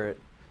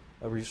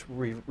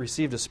we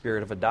received a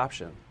spirit of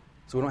adoption.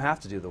 So we don't have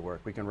to do the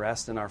work. We can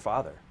rest in our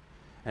Father.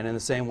 And in the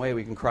same way,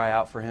 we can cry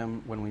out for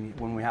Him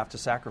when we have to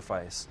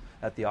sacrifice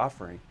at the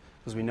offering,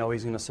 because we know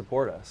He's going to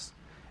support us,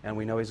 and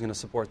we know He's going to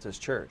support this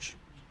church.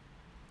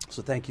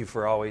 So thank you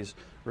for always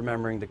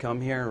remembering to come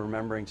here and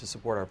remembering to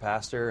support our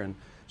pastor, and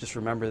just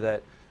remember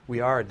that we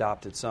are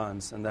adopted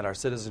sons and that our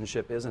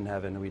citizenship is in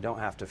heaven, and we don't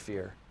have to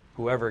fear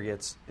whoever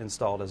gets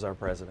installed as our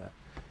president,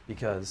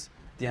 because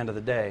at the end of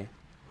the day,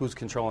 who's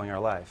controlling our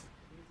life?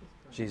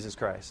 Jesus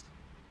Christ.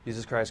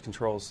 Jesus Christ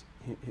controls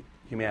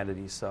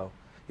humanity, so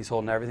He's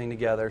holding everything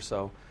together,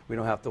 so we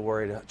don't have to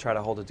worry to try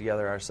to hold it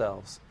together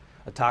ourselves.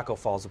 A taco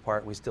falls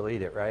apart, we still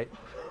eat it, right?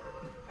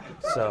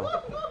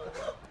 So,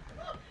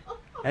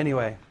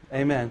 anyway,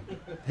 amen.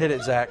 Hit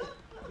it, Zach.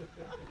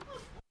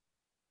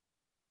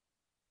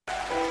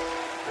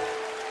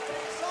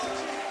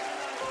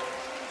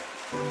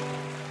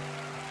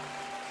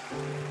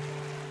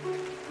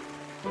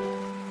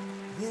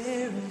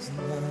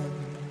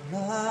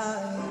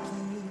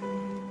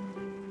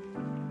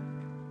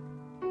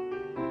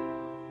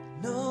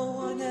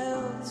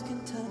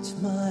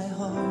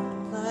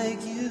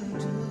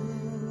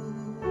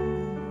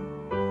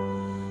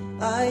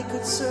 I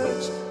could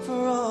search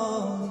for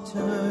all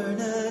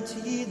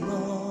eternity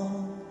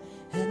long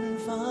and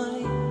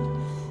find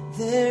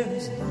there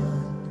is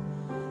none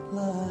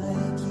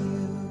like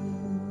you.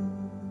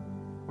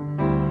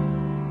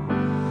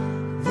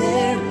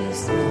 There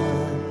is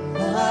none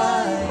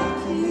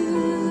like you.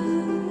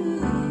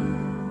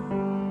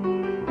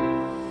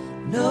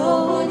 No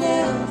one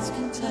else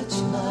can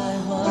touch my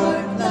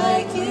heart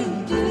like you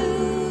do.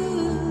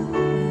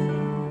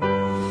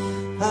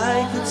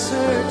 I could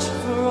search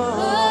for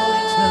all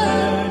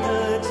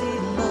eternity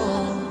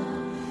long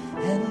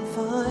and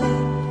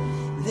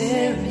find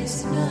there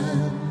is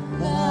none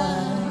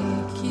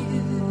like you.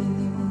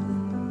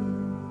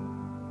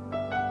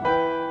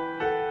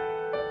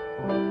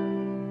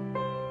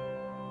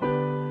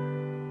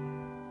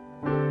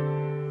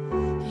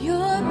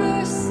 Your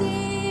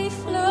mercy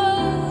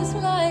flows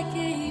like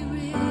a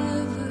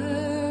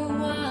river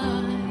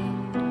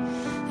wide,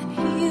 and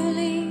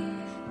healing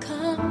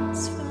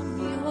comes from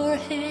your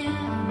hand.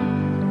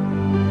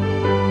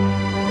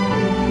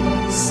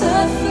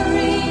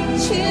 Suffering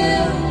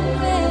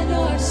children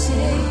are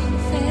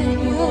safe in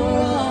your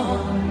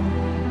arms.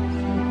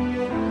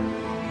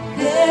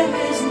 There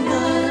is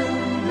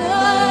none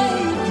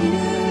like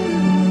you.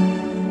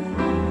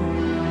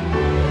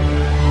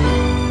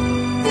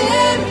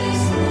 There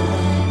is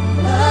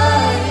none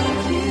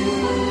like you.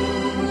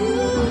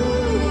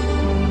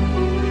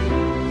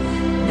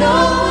 No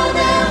one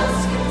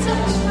else can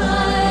touch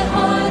my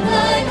heart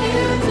like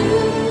you do.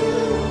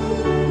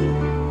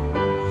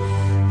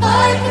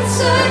 I can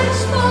search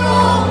for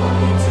all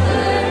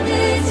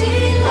eternity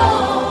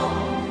long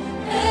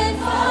and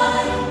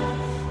find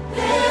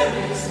there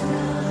is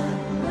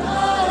none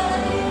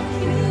like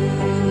you.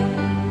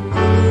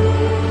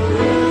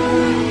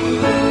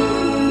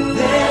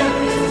 There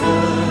is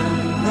none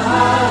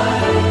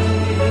like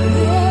you.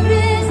 There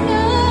is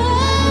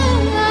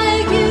none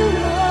like you.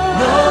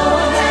 No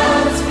one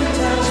else can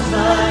touch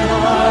my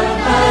heart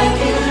like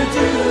you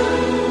do.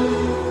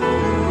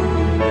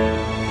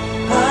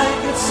 I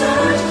could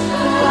search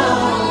for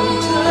all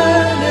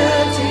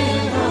eternity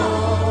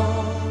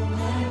long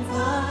and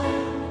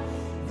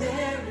find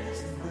there is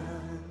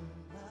none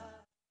like you.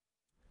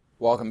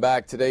 Welcome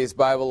back. Today's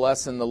Bible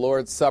lesson, the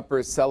Lord's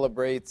Supper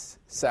celebrates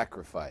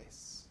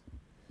sacrifice.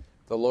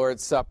 The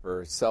Lord's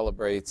Supper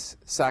celebrates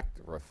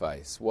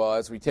sacrifice. Well,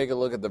 as we take a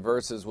look at the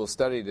verses we'll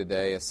study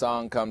today, a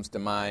song comes to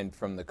mind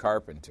from the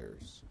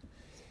Carpenters.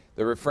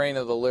 The refrain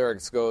of the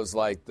lyrics goes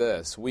like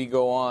this: we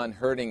go on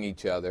hurting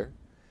each other,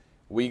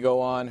 we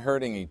go on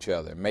hurting each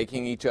other,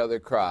 making each other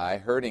cry,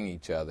 hurting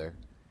each other,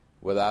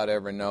 without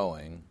ever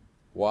knowing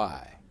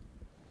why.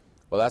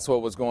 Well, that's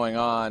what was going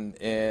on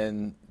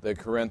in the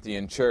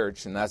Corinthian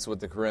church, and that's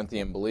what the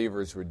Corinthian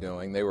believers were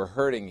doing. They were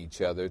hurting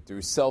each other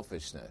through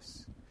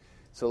selfishness.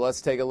 So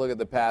let's take a look at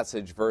the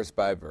passage verse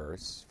by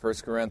verse. 1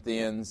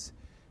 Corinthians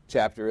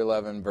chapter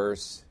 11,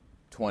 verse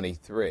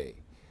 23.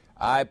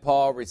 I,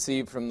 Paul,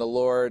 received from the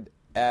Lord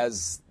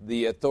as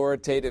the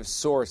authoritative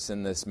source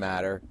in this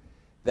matter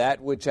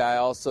that which I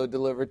also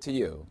delivered to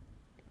you,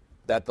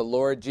 that the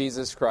Lord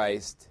Jesus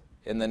Christ,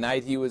 in the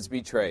night he was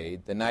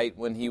betrayed, the night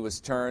when he was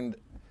turned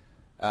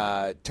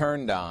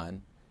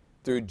on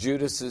through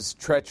Judas's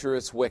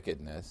treacherous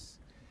wickedness,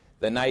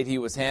 the night he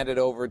was handed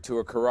over to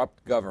a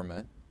corrupt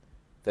government,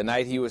 the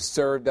night he was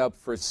served up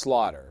for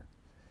slaughter,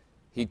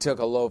 he took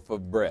a loaf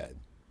of bread.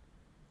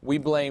 We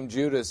blame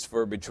Judas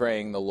for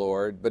betraying the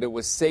Lord, but it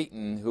was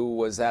Satan who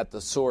was at the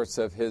source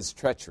of his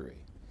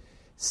treachery.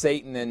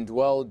 Satan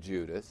indwelled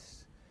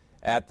Judas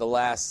at the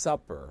Last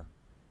Supper,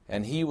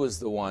 and he was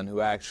the one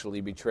who actually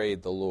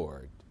betrayed the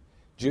Lord.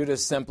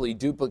 Judas simply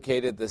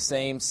duplicated the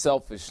same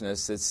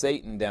selfishness that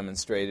Satan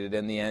demonstrated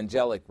in the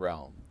angelic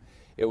realm.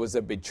 It was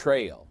a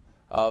betrayal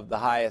of the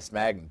highest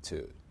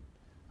magnitude.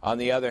 On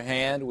the other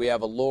hand, we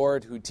have a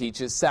Lord who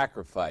teaches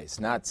sacrifice,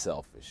 not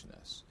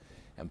selfishness.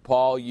 And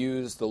Paul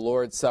used the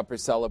Lord's Supper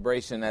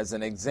celebration as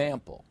an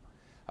example,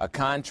 a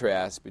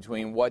contrast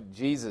between what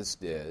Jesus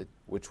did,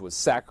 which was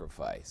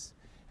sacrifice,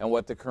 and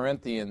what the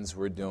Corinthians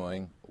were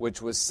doing,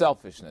 which was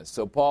selfishness.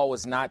 So Paul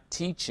was not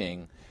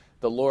teaching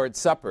the Lord's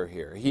Supper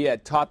here. He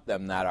had taught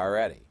them that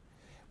already.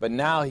 But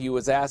now he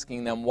was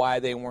asking them why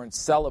they weren't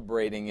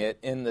celebrating it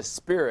in the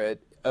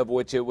spirit of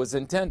which it was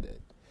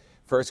intended.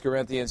 1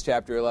 Corinthians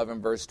chapter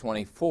 11, verse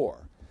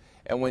 24.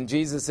 And when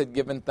Jesus had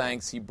given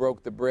thanks, he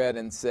broke the bread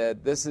and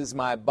said, "This is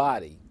my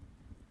body,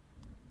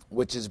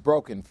 which is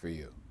broken for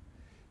you.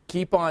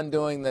 Keep on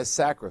doing this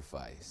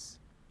sacrifice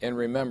in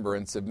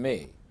remembrance of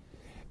me."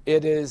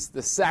 It is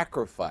the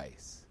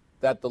sacrifice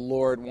that the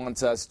Lord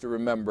wants us to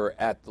remember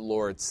at the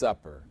Lord's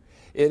Supper.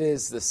 It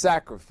is the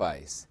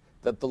sacrifice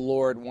that the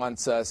Lord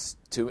wants us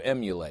to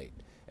emulate,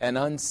 an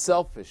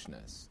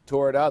unselfishness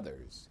toward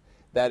others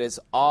that is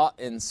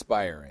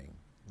awe-inspiring,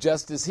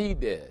 just as he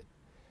did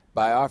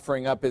by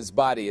offering up his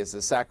body as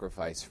a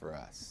sacrifice for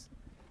us.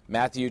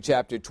 Matthew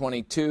chapter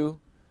 22,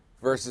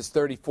 verses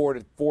 34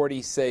 to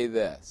 40 say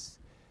this: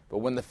 "But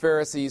when the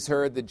Pharisees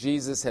heard that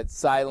Jesus had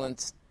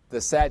silenced the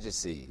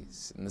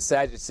Sadducees," and the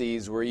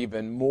Sadducees were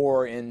even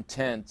more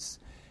intense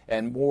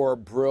and more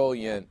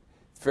brilliant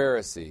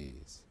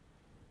Pharisees.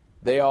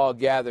 They all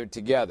gathered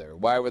together.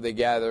 Why were they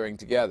gathering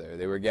together?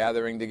 They were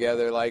gathering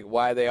together like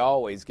why they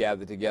always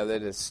gather together,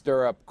 to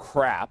stir up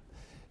crap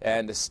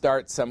and to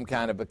start some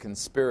kind of a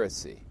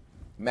conspiracy.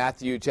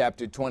 Matthew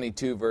chapter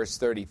 22, verse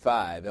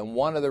 35. And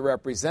one of the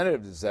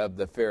representatives of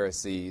the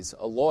Pharisees,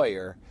 a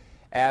lawyer,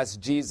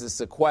 asked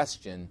Jesus a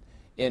question,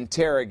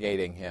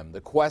 interrogating him. The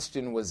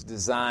question was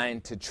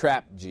designed to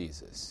trap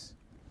Jesus.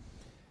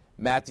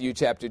 Matthew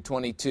chapter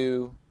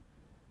 22,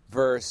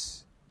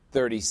 verse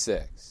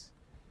 36.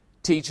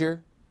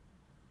 Teacher,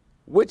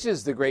 which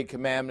is the great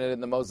commandment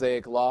in the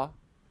Mosaic law?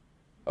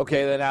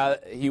 Okay, then now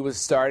it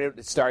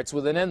starts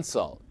with an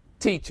insult.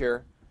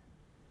 Teacher,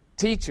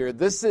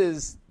 this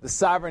is the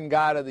sovereign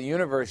God of the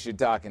universe you're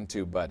talking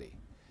to, buddy.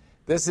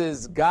 This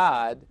is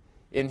God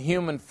in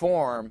human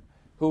form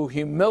who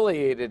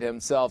humiliated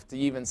himself to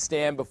even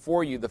stand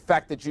before you. The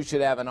fact that you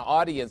should have an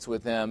audience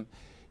with him,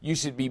 you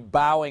should be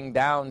bowing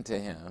down to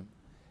him,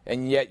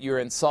 and yet you're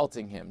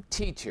insulting him.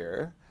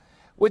 Teacher,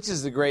 which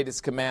is the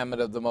greatest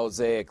commandment of the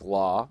Mosaic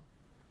law?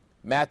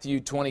 Matthew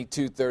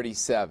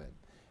 22:37.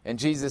 And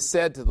Jesus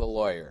said to the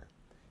lawyer,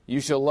 you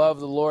shall love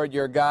the Lord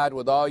your God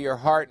with all your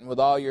heart and with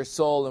all your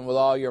soul and with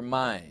all your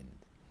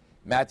mind.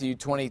 Matthew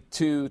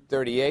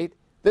 22:38.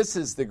 This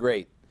is the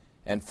great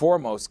and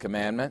foremost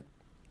commandment.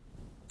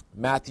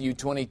 Matthew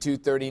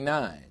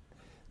 22:39.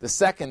 The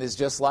second is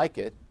just like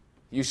it.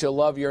 You shall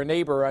love your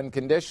neighbor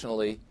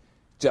unconditionally,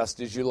 just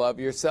as you love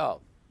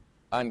yourself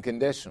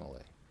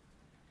unconditionally.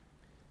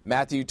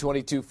 Matthew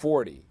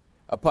 22:40.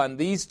 Upon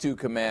these two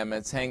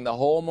commandments hang the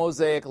whole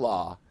Mosaic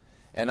law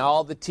and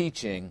all the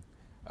teaching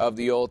of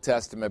the Old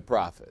Testament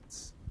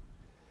prophets.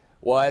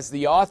 Well, as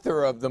the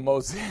author of the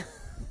Mosaic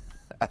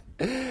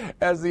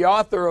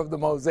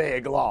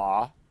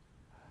law,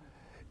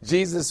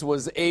 Jesus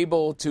was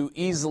able to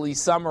easily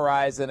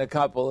summarize in a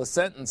couple of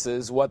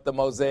sentences what the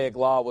Mosaic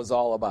law was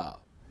all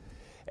about.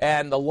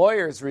 And the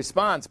lawyer's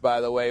response,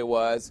 by the way,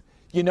 was,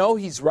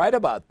 he's right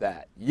about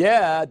that.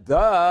 Yeah,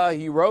 duh,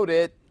 he wrote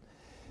it.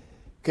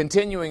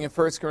 Continuing in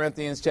 1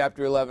 Corinthians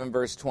chapter 11,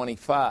 verse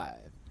 25.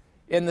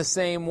 In the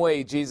same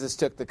way, Jesus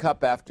took the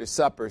cup after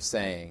supper,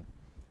 saying,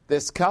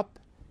 this cup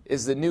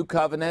is the new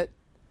covenant,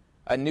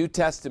 a new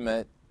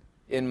testament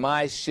in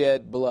my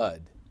shed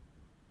blood.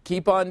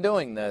 Keep on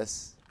doing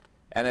this,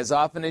 and as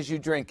often as you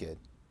drink it,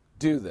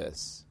 do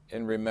this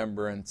in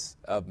remembrance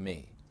of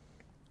me.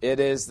 It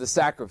is the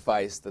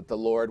sacrifice that the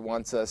Lord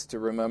wants us to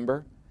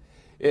remember.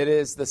 It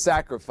is the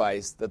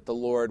sacrifice that the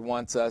Lord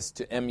wants us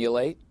to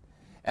emulate.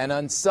 An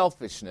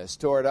unselfishness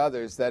toward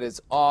others that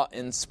is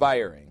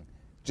awe-inspiring,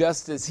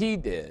 just as he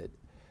did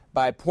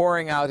by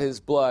pouring out his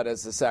blood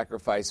as a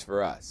sacrifice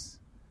for us.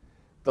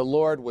 The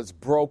Lord was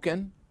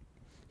broken.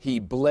 He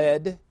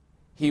bled.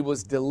 He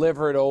was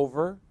delivered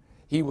over.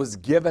 He was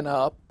given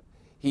up.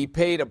 He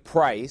paid a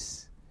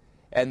price.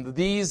 And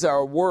these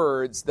are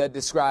words that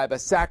describe a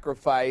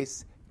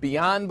sacrifice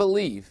beyond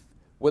belief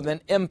with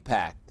an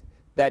impact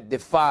that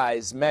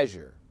defies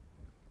measure.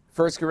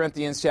 1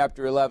 Corinthians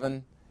chapter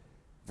 11,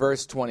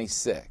 verse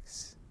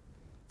 26.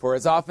 For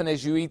as often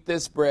as you eat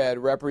this bread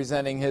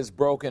representing his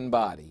broken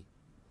body,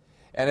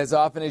 and as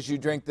often as you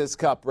drink this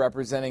cup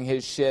representing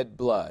his shed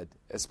blood,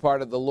 as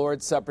part of the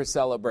Lord's Supper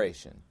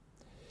celebration,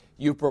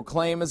 you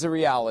proclaim as a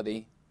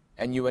reality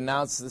and you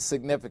announce the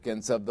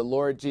significance of the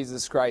Lord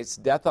Jesus Christ's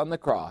death on the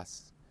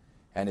cross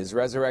and his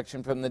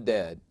resurrection from the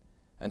dead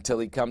until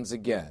he comes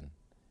again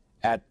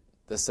at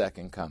the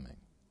second coming.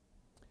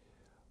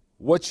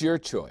 What's your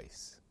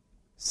choice?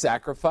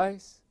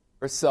 Sacrifice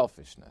or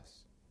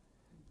selfishness?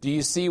 Do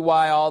you see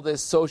why all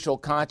this social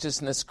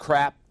consciousness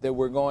crap that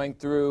we're going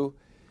through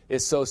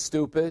is so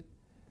stupid?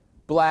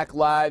 Black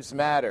Lives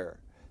Matter.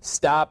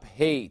 Stop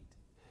hate.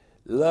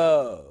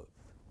 Love.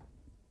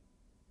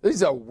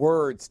 These are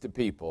words to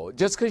people.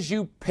 Just because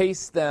you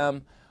paste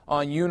them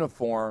on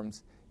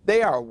uniforms,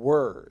 they are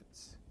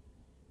words.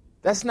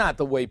 That's not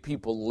the way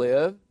people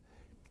live.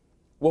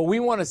 What we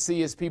want to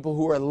see is people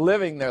who are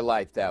living their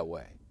life that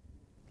way.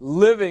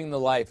 Living the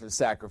life of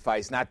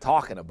sacrifice, not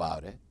talking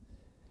about it.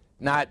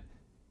 Not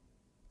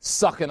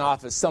sucking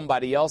off of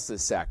somebody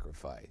else's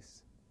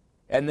sacrifice.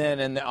 And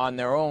then on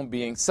their own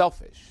being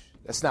selfish.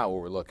 That's not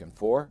what we're looking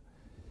for.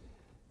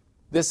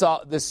 This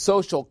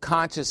social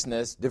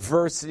consciousness,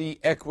 diversity,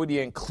 equity,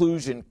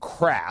 inclusion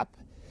crap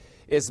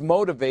is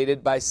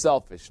motivated by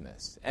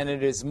selfishness. And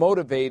it is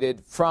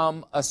motivated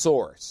from a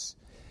source.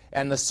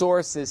 And the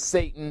source is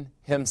Satan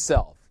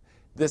himself.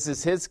 This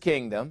is his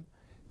kingdom.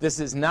 This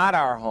is not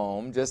our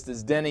home, just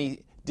as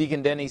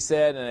Deacon Denny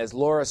said and as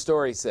Laura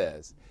Story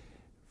says.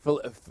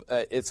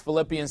 It's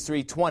Philippians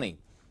 3:20.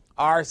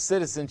 Our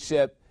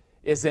citizenship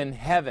is in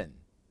heaven,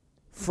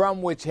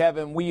 from which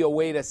heaven we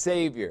await a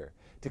Savior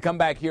to come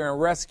back here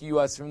and rescue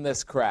us from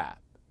this crap.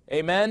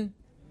 Amen?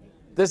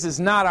 This is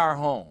not our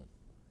home.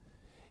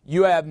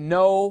 You have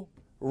no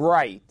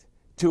right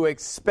to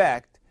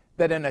expect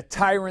that in a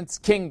tyrant's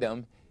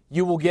kingdom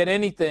you will get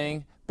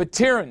anything but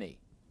tyranny.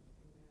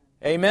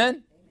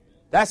 Amen?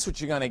 That's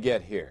what you're going to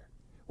get here.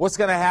 What's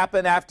going to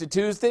happen after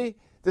Tuesday?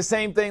 the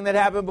same thing that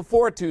happened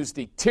before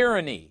Tuesday: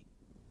 tyranny,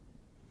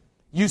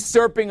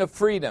 usurping of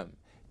freedom,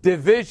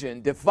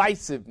 division,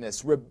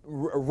 divisiveness,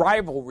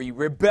 rivalry,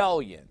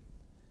 rebellion,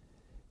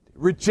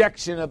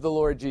 rejection of the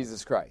Lord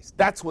Jesus Christ.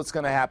 That's what's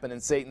going to happen in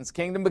Satan's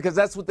kingdom, because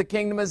that's what the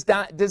kingdom is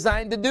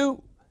designed to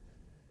do.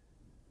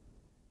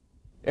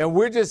 And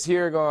we're just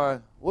here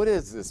going, what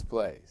is this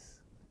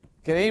place?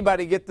 Can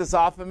anybody get this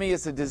off of me?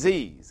 It's a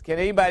disease. Can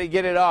anybody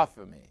get it off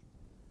of me?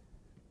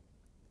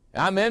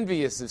 I'm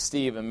envious of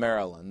Steve and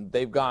Marilyn.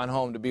 They've gone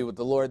home to be with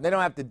the Lord, and they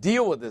don't have to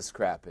deal with this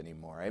crap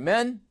anymore.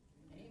 Amen?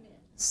 Amen.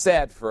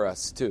 Sad for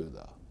us too,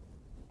 though.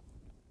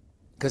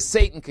 Because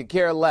Satan could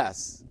care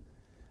less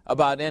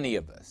about any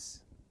of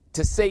us.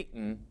 To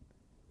Satan,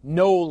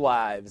 no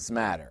lives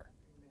matter.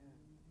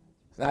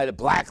 It's not that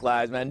black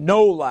lives matter.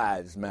 No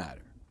lives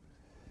matter.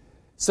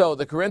 So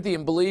the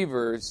Corinthian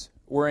believers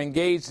were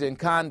engaged in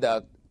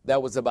conduct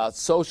that was about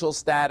social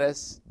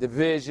status,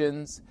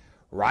 divisions,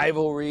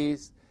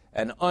 rivalries,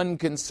 and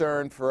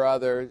unconcern for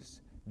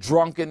others,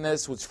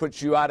 drunkenness, which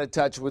puts you out of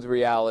touch with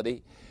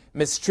reality,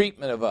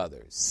 mistreatment of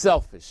others,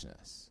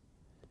 selfishness.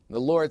 The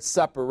Lord's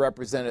Supper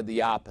represented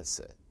the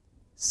opposite: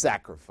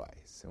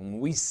 sacrifice. And when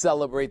we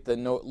celebrate the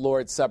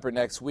Lord's Supper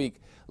next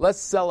week, let's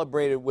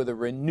celebrate it with a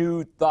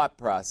renewed thought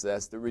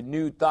process, the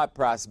renewed thought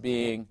process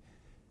being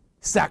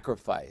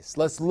sacrifice.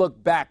 Let's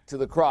look back to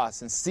the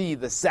cross and see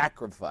the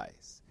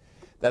sacrifice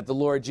that the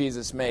Lord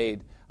Jesus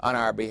made on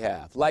our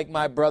behalf. Like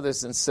my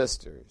brothers and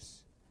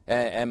sisters,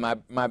 and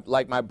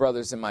like my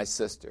brothers and my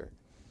sister,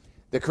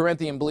 the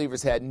Corinthian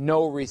believers had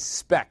no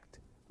respect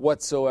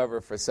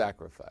whatsoever for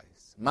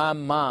sacrifice. My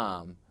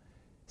mom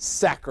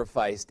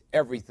sacrificed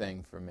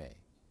everything for me.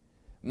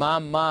 My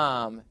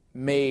mom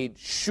made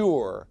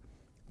sure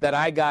that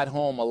I got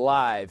home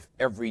alive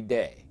every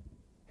day.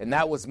 And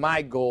that was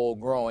my goal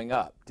growing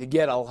up, to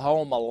get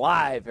home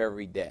alive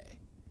every day.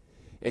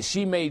 And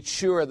she made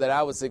sure that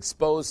I was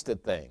exposed to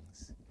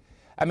things.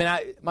 I mean,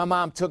 my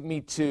mom took me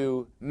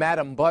to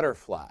Madame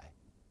Butterfly,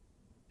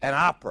 an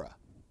opera.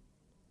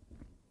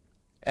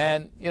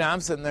 And, I'm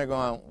sitting there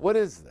going, what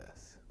is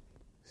this?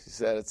 She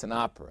said, it's an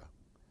opera.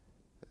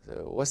 I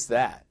said, what's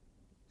that?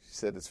 She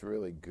said, it's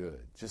really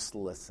good. Just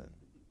listen.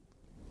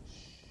 Shh.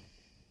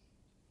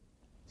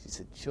 She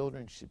said,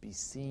 children should be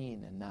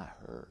seen and not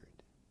heard.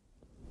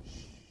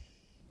 Shh.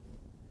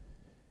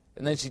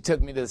 And then she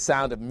took me to The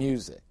Sound of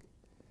Music.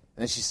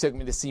 And then she took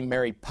me to see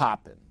Mary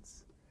Poppins.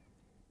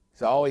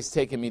 She's always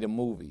taking me to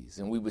movies,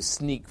 and we would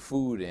sneak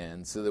food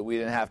in so that we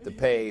didn't have to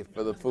pay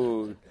for the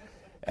food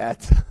at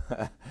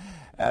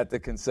the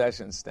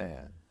concession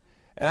stand.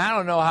 And I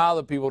don't know how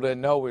the people didn't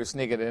know we were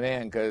sneaking it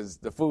in, because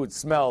the food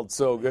smelled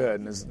so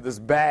good, and this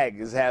bag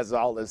has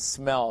all this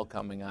smell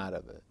coming out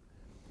of it.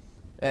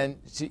 And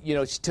she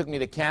took me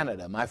to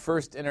Canada. My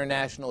first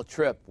international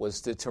trip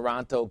was to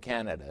Toronto,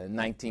 Canada in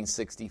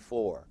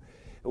 1964.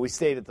 We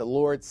stayed at the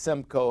Lord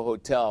Simcoe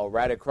Hotel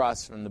right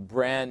across from the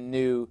brand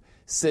new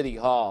City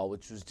Hall,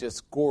 which was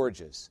just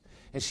gorgeous.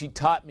 And she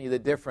taught me the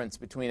difference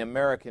between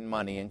American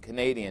money and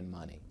Canadian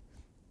money.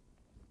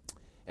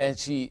 And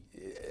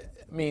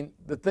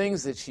the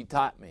things that she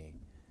taught me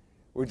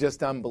were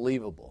just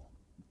unbelievable.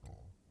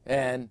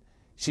 And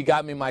she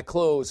got me my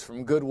clothes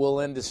from Goodwill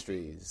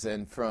Industries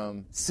and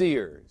from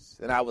Sears.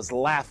 And I was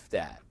laughed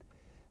at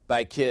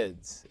by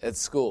kids at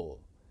school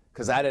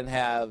because I didn't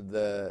have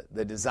the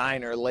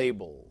designer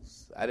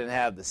labels. I didn't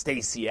have the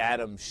Stacey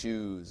Adams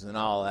shoes and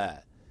all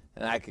that.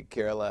 And I could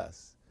care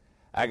less.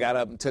 I got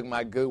up and took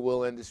my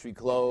Goodwill Industry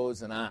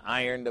clothes, and I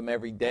ironed them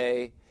every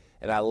day,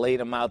 and I laid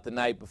them out the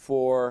night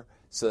before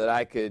so that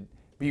I could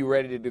be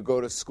ready to go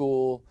to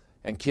school,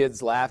 and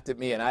kids laughed at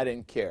me, and I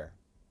didn't care.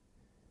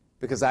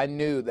 Because I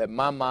knew that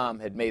my mom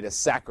had made a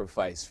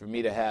sacrifice for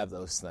me to have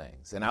those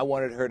things, and I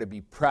wanted her to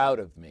be proud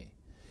of me.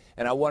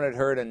 And I wanted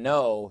her to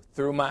know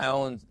through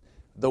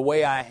the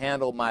way I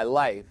handled my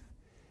life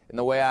and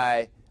the way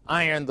I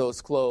ironed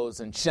those clothes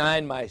and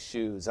shined my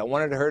shoes. I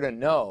wanted her to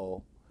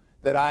know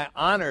that I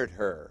honored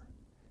her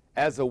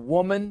as a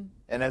woman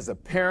and as a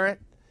parent,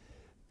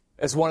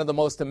 as one of the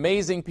most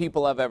amazing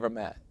people I've ever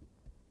met.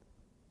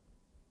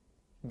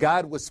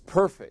 God was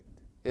perfect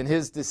in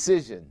his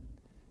decision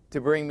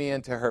to bring me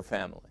into her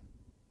family.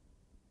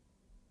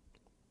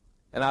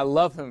 And I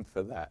love him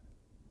for that.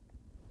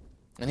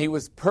 And he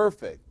was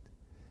perfect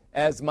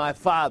as my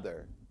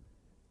father,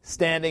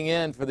 standing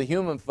in for the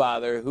human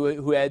father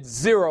who had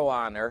zero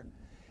honor,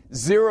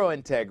 zero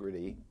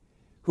integrity,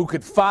 who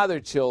could father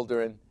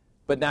children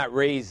but not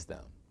raise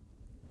them.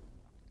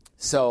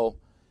 So,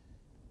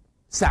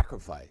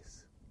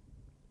 sacrifice.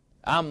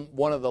 I'm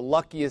one of the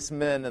luckiest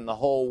men in the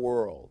whole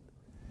world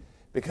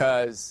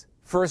because,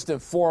 first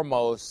and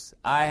foremost,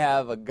 I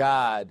have a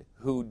God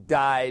who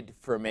died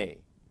for me,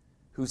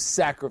 who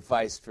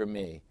sacrificed for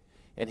me,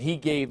 and he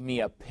gave me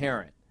a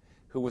parent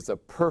who was a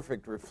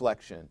perfect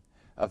reflection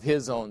of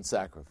his own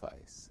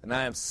sacrifice. And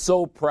I am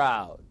so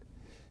proud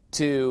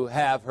to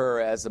have her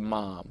as a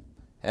mom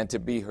and to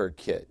be her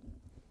kid.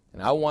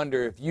 And I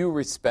wonder if you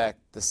respect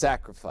the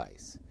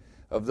sacrifice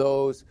of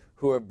those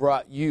who have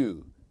brought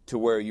you to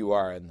where you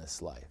are in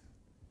this life.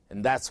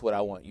 And that's what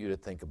I want you to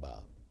think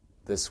about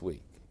this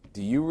week.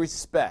 Do you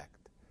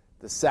respect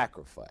the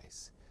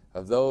sacrifice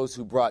of those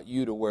who brought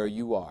you to where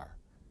you are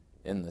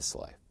in this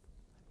life?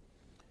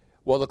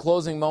 Well, the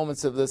closing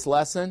moments of this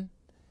lesson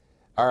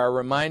are a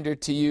reminder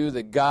to you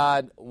that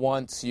God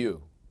wants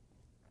you.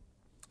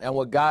 And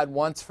what God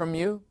wants from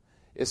you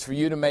is for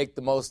you to make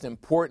the most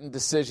important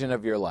decision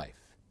of your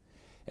life.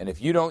 And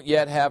if you don't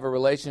yet have a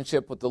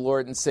relationship with the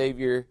Lord and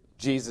Savior,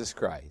 Jesus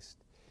Christ,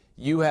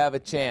 you have a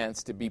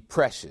chance to be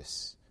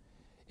precious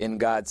in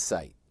God's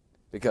sight.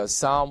 Because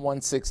Psalm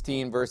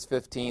 116, verse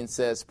 15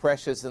 says,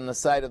 "Precious in the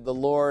sight of the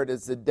Lord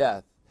is the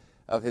death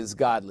of his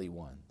godly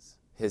ones,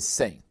 his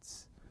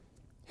saints,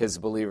 his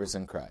believers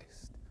in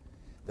Christ."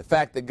 The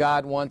fact that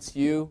God wants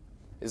you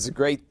is a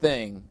great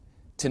thing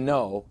to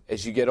know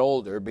as you get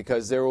older,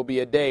 because there will be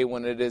a day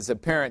when it is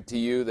apparent to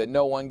you that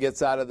no one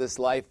gets out of this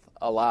life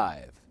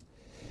alive.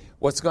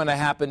 What's going to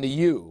happen to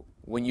you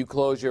when you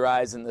close your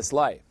eyes in this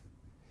life?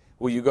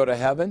 Will you go to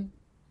heaven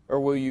or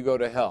will you go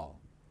to hell?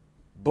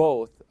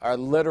 Both are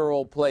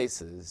literal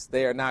places.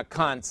 They are not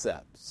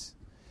concepts.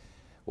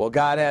 Well,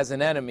 God has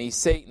an enemy,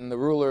 Satan, the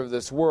ruler of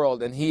this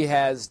world, and he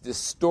has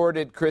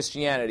distorted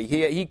Christianity.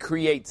 He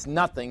creates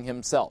nothing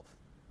himself.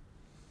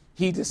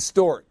 He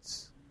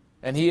distorts.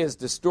 And he has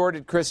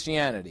distorted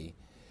Christianity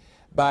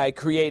by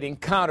creating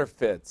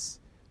counterfeits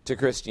to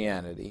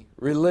Christianity,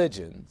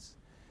 religions,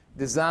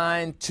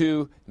 designed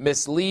to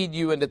mislead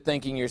you into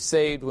thinking you're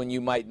saved when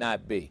you might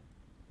not be.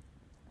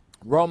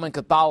 Roman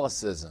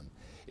Catholicism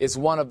is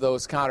one of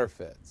those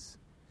counterfeits.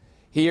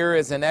 Here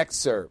is an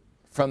excerpt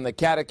from the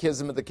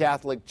Catechism of the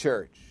Catholic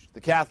Church.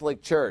 The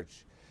Catholic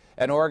Church,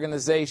 an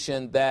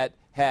organization that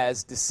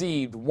has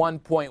deceived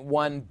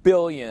 1.1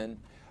 billion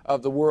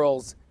of the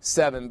world's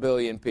 7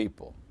 billion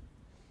people.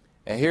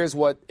 And here's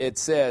what it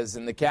says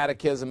in the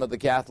Catechism of the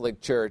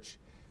Catholic Church,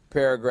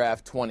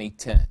 paragraph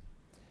 2010.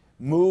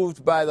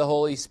 Moved by the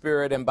Holy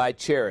Spirit and by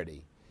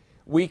charity,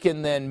 we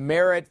can then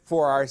merit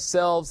for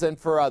ourselves and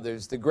for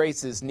others the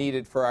graces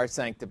needed for our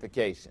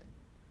sanctification.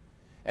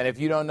 And if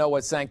you don't know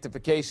what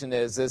sanctification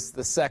is, it's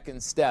the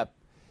second step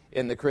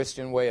in the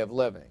Christian way of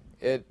living.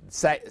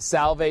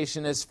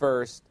 Salvation is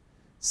first,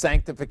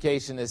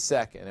 sanctification is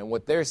second. And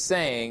what they're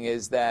saying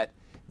is that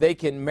they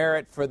can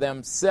merit for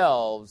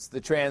themselves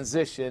the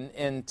transition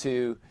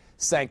into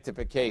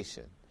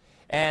sanctification.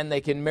 And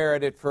they can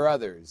merit it for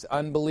others.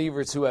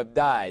 Unbelievers who have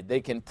died,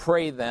 they can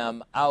pray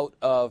them out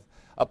of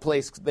a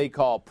place they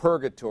call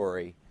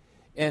purgatory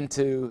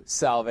into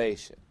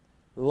salvation.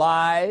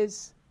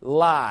 Lies,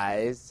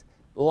 lies,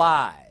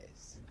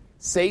 lies.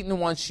 Satan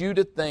wants you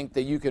to think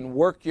that you can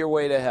work your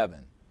way to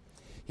heaven.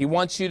 He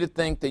wants you to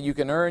think that you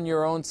can earn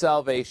your own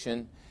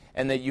salvation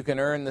and that you can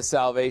earn the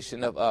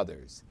salvation of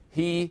others.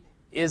 He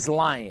is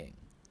lying.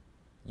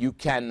 You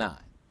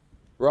cannot.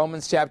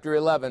 Romans chapter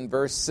 11,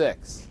 verse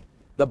 6.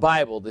 The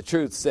Bible, the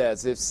truth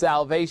says, if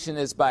salvation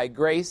is by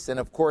grace, and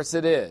of course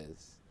it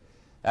is,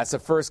 that's a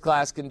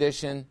first-class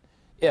condition,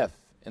 if,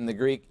 in the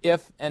Greek,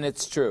 if, and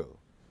it's true.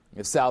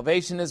 If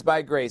salvation is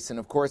by grace, and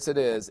of course it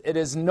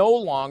is no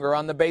longer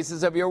on the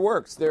basis of your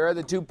works. There are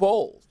the two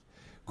poles,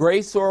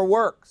 grace or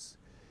works.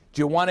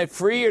 Do you want it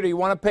free or do you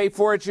want to pay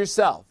for it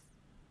yourself?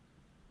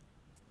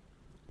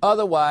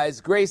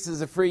 Otherwise, grace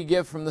is a free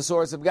gift from the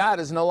source of God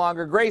is no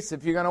longer grace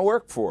if you're going to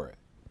work for it.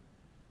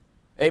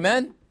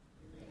 Amen?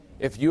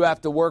 If you have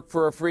to work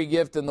for a free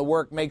gift and the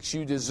work makes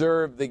you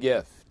deserve the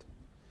gift.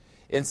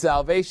 In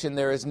salvation,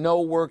 there is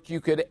no work you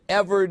could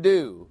ever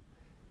do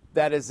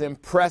that is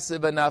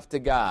impressive enough to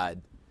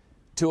God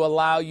to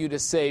allow you to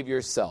save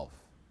yourself.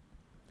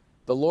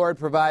 The Lord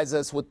provides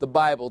us with the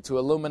Bible to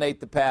illuminate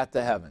the path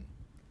to heaven.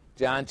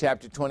 John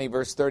chapter 20,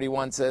 verse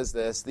 31 says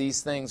this,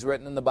 these things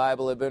written in the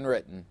Bible have been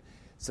written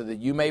so that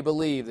you may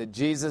believe that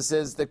Jesus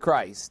is the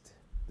Christ,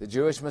 the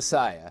Jewish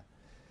Messiah,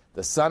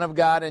 the Son of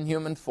God in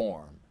human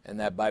form, and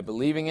that by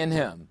believing in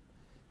him,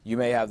 you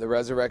may have the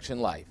resurrection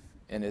life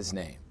in his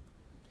name.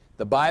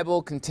 The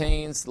Bible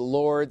contains the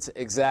Lord's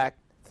exact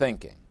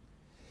thinking.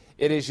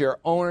 It is your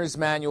owner's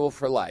manual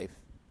for life,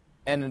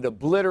 and it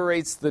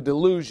obliterates the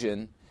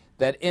delusion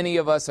that any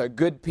of us are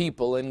good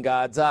people in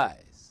God's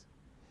eyes.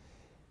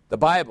 The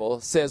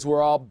Bible says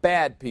we're all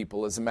bad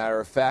people, as a matter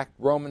of fact.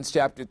 Romans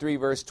chapter 3,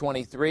 verse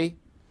 23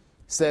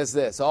 says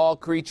this, all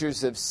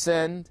creatures have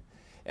sinned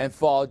and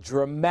fall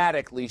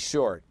dramatically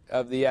short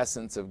of the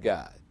essence of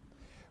God.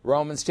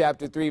 Romans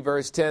chapter 3,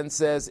 verse 10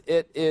 says,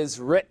 it is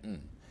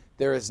written,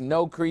 there is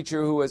no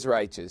creature who is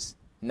righteous,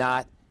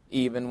 not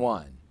even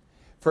one.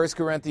 1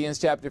 Corinthians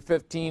chapter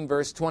 15,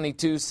 verse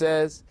 22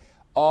 says,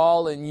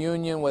 all in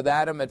union with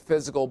Adam at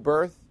physical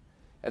birth,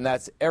 and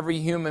that's every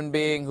human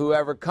being who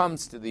ever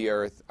comes to the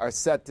earth, are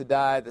set to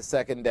die the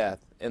second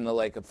death in the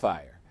lake of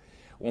fire.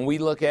 When we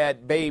look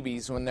at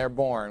babies when they're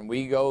born,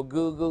 we go,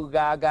 goo goo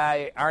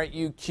gaga, aren't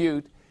you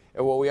cute?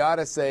 And what we ought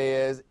to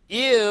say is,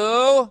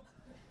 ew,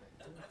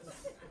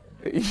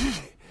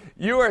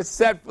 you are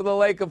set for the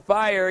lake of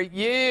fire,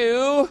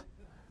 you.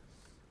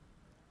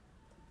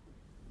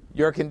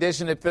 Your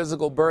condition at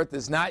physical birth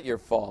is not your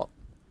fault,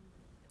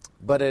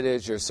 but it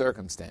is your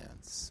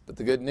circumstance. But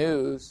the good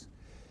news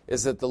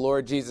is that the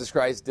Lord Jesus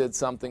Christ did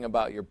something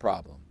about your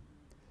problem.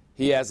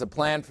 He has a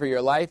plan for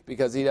your life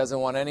because he doesn't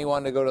want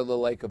anyone to go to the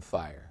lake of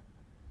fire.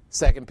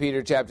 2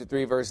 Peter chapter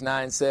 3, verse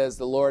 9 says,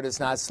 "The Lord is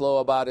not slow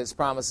about his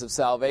promise of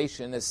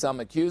salvation, as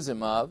some accuse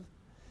him of.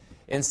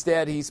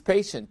 Instead, he's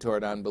patient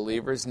toward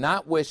unbelievers,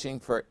 not wishing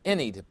for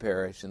any to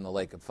perish in the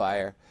lake of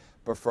fire,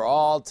 but for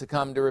all to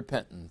come to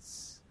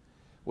repentance,"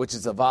 which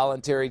is a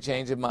voluntary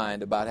change of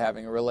mind about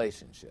having a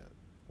relationship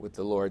with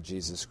the Lord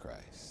Jesus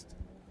Christ.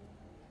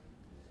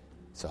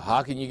 So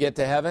how can you get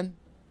to heaven?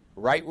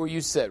 Right where you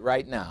sit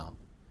right now.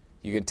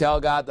 You can tell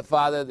God the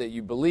Father that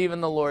you believe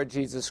in the Lord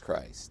Jesus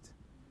Christ,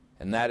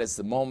 and that is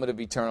the moment of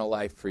eternal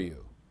life for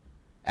you.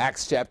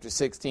 Acts chapter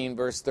 16,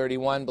 verse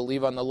 31,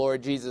 "Believe on the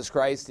Lord Jesus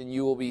Christ, and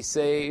you will be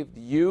saved,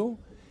 you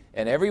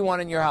and everyone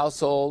in your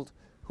household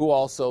who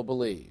also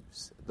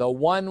believes." The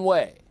one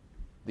way,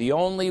 the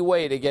only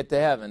way to get to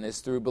heaven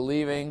is through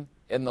believing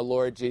in the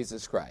Lord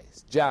Jesus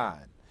Christ.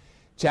 John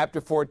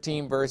chapter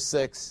 14, verse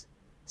 6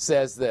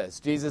 says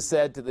this, Jesus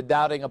said to the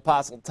doubting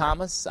apostle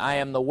Thomas, "I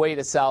am the way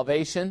to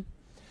salvation.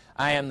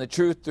 I am the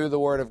truth through the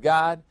word of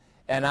God,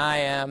 and I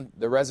am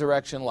the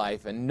resurrection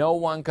life, and no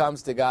one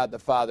comes to God the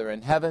Father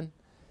in heaven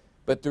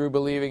but through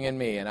believing in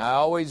me." And I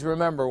always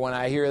remember when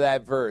I hear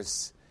that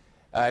verse,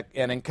 an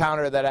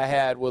encounter that I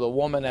had with a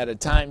woman at a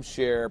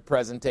timeshare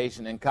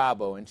presentation in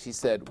Cabo, and she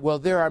said, "Well,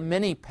 there are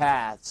many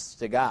paths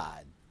to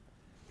God."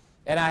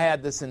 And I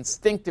had this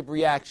instinctive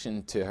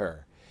reaction to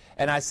her.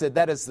 And I said,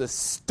 that is the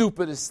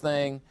stupidest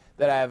thing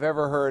that I have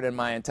ever heard in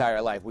my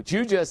entire life. What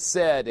you just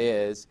said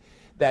is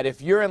that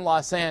if you're in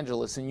Los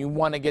Angeles and you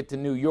want to get to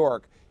New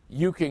York,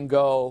 you can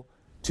go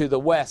to the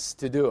west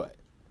to do it.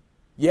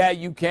 Yeah,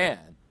 you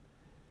can.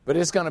 But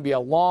it's going to be a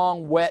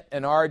long, wet,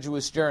 and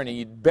arduous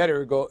journey. It would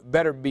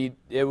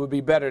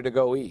be better to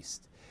go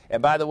east.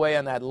 And by the way,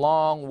 on that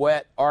long,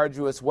 wet,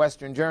 arduous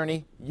western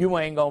journey, you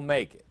ain't going to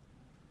make it.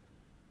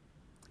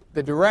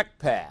 The direct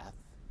path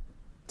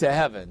to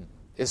heaven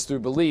is through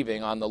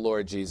believing on the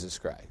Lord Jesus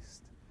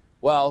Christ.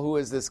 Well, who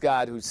is this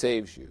God who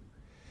saves you?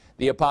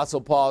 The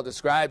Apostle Paul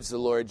describes the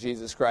Lord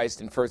Jesus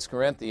Christ in 1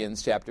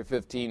 Corinthians chapter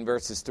 15,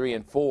 verses 3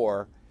 and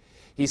 4.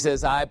 He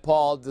says, "I,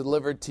 Paul,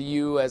 delivered to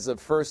you as of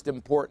first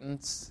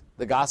importance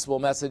the gospel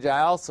message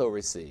I also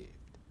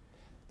received,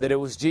 that it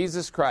was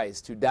Jesus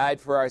Christ who died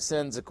for our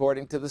sins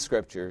according to the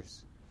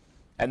Scriptures,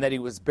 and that he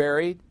was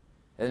buried,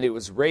 and that he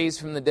was raised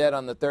from the dead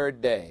on the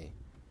third day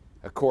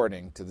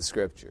according to the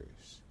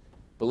Scriptures."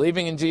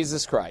 Believing in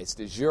Jesus Christ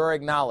is your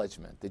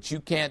acknowledgement that you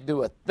can't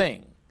do a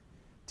thing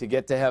to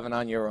get to heaven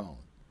on your own.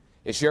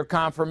 It's your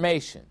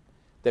confirmation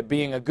that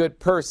being a good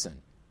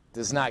person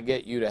does not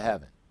get you to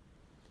heaven.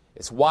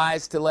 It's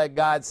wise to let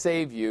God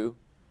save you,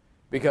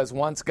 because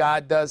once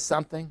God does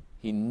something,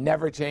 he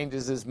never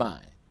changes his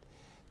mind.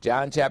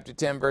 John chapter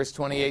 10, verse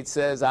 28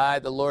 says, "I,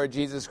 the Lord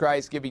Jesus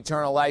Christ, give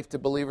eternal life to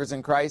believers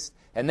in Christ,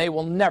 and they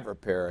will never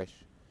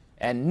perish,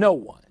 and no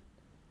one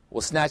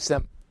will snatch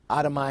them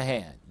out of my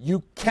hand."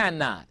 You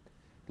cannot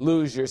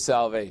lose your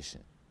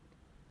salvation.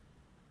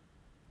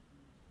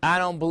 I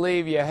don't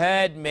believe you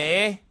heard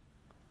me,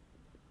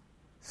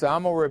 so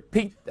I'm going to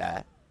repeat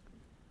that.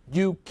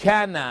 You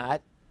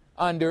cannot,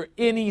 under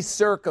any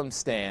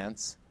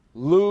circumstance,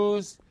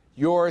 lose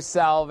your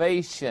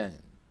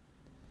salvation.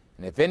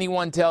 And if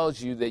anyone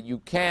tells you that you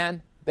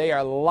can, they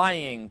are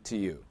lying to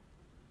you.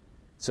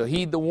 So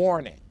heed the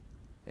warning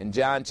in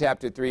John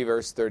chapter 3,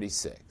 verse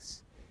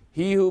 36.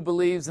 He who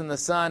believes in the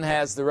Son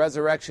has the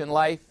resurrection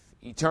life,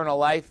 eternal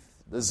life,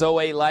 the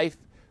Zoe life,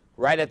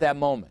 right at that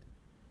moment.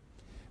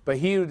 But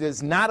he who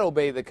does not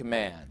obey the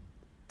command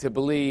to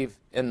believe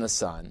in the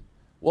Son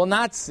will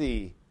not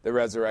see the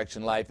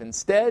resurrection life.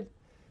 Instead,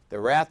 the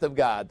wrath of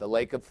God, the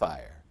lake of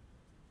fire,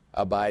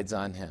 abides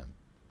on him.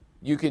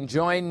 You can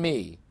join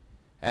me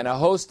and a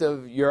host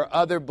of your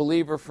other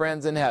believer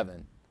friends in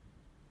heaven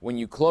when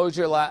you close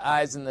your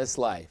eyes in this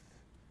life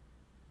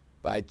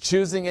by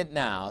choosing it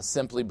now.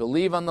 Simply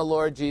believe on the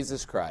Lord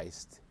Jesus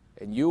Christ,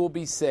 and you will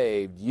be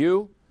saved,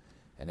 you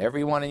and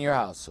everyone in your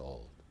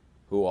household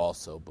who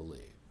also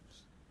believes.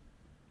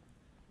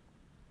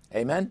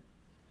 Amen?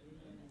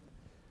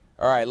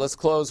 All right, let's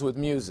close with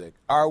music.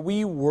 Are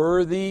we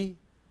worthy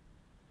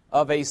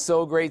of a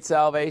so great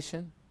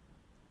salvation?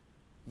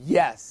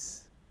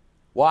 Yes.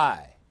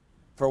 Why?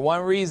 For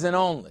one reason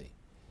only.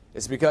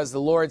 It's because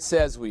the Lord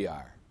says we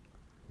are.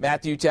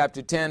 Matthew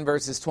chapter 10,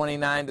 verses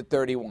 29 to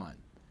 31.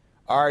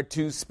 "Are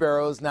 2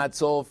 sparrows not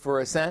sold for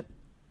a cent?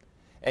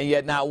 And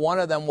yet not one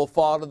of them will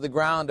fall to the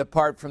ground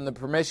apart from the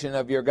permission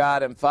of your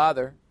God and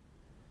Father."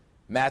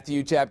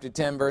 Matthew chapter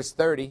 10, verse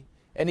 30.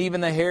 "And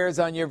even the hairs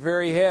on your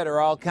very head are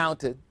all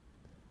counted."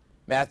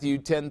 Matthew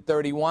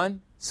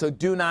 10:31. "So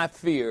do not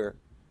fear,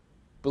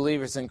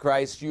 believers in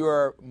Christ. You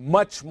are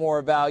much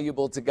more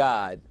valuable to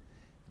God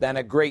than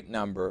a great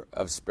number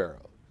of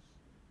sparrows."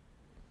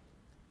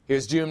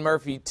 Here's June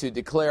Murphy to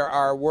declare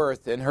our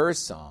worth in her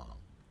song,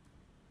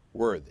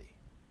 "Worthy."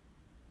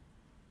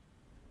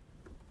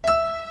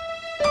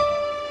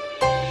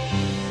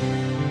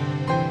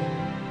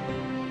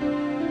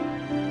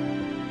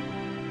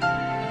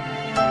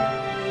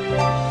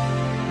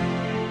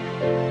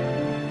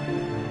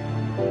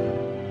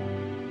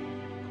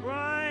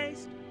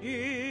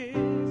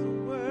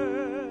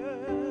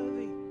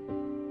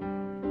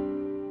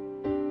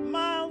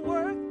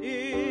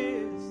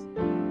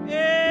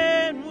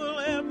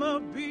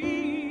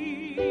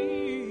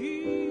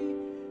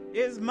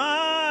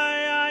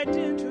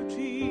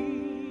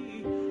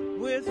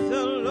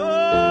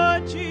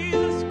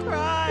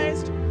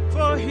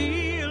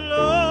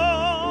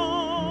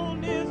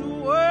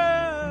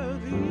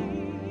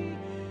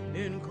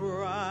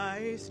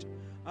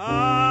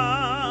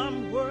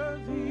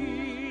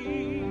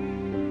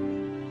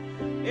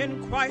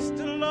 Christ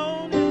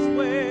alone is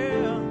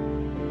where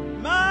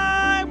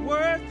my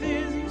worth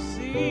is, you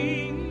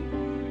see.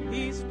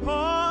 He's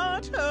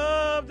part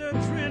of the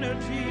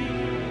Trinity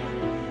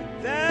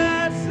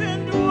that's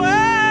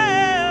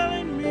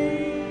indwelling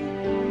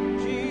me.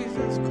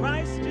 Jesus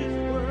Christ is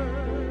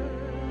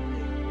worthy.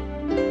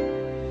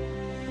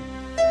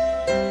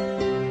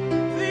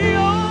 The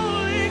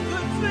only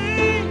good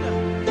thing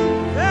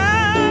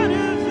that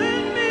is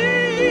in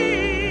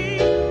me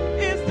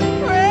is the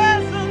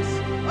presence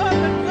of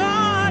the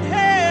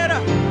Godhead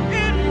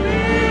in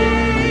me.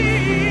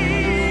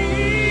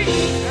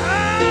 I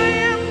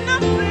am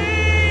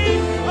nothing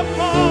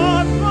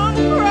apart from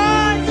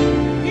Christ.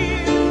 He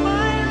is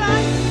my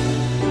life,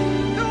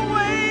 the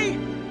way,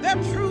 the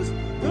truth,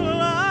 the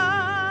light.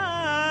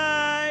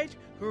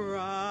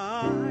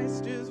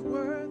 Christ is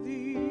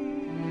worthy.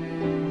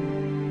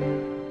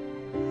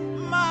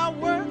 My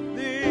worth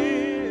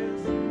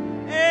is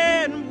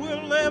and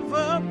will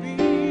ever be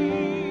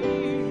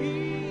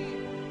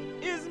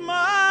is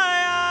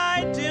my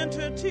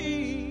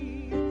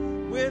identity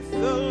with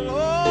the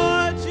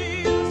Lord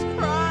Jesus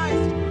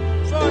Christ,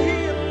 for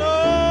He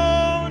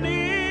alone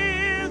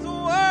is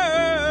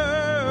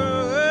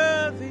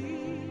worthy.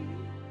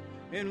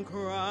 In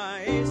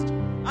Christ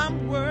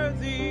I'm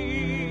worthy.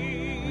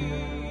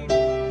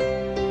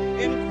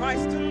 In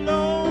Christ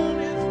alone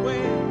is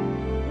where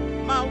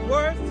my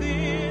worth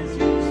is,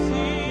 you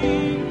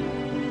see.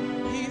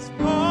 He's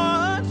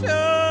part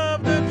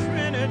of the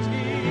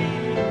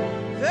Trinity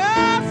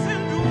that's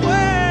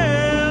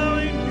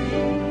indwelling me.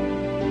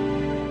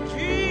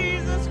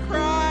 Jesus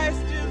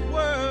Christ is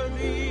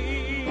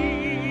worthy.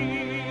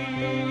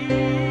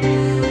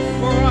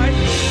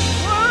 Christ is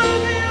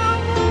worthy of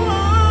all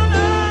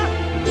honor.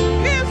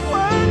 He's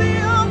worthy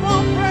of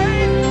all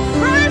praise.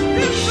 Christ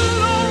is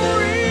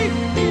glory.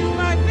 He's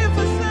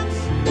magnificence.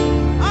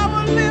 I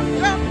will lift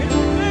up His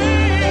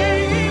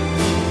name.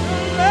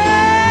 The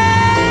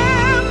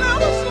Lamb that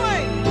was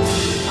slain.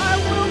 I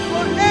will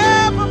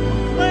forever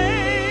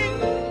proclaim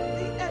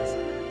the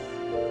excellence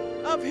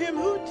of Him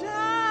who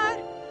died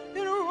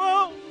and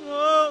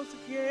rose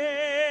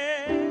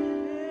again.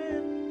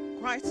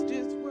 Christ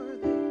is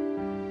worthy.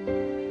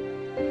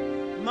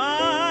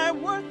 My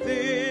worth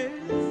is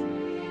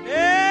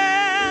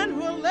and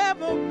will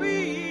ever be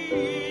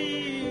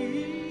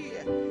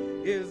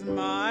is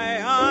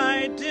my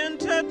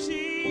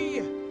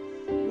identity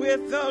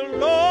with the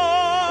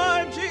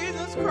Lord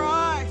Jesus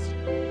Christ,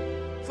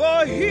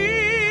 for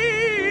He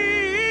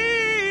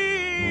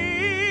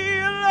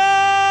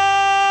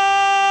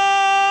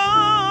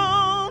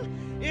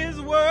alone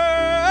is worthy.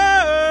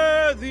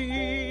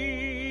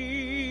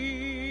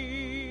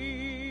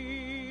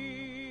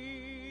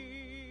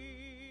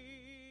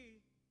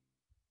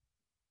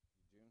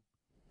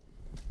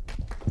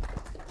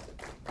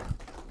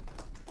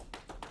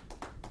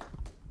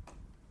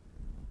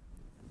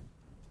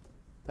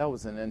 That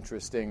was an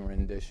interesting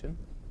rendition.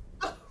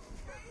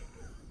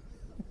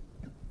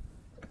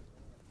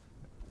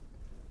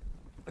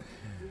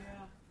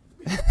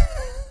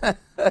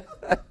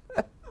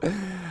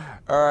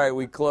 All right,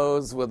 we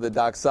close with a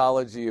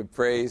doxology of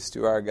praise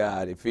to our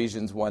God.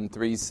 Ephesians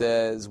 1:3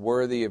 says,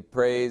 "Worthy of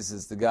praise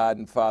is the God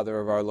and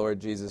Father of our Lord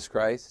Jesus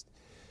Christ,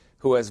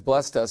 who has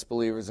blessed us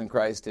believers in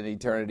Christ in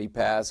eternity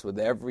past with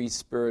every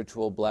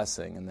spiritual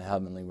blessing in the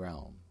heavenly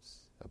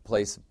realms, a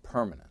place of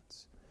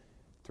permanence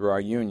through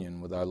our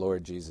union with our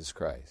Lord Jesus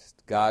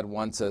Christ." God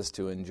wants us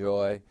to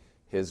enjoy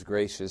His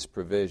gracious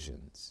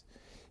provisions.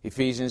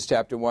 Ephesians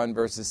chapter 1,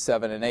 verses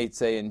 7 and 8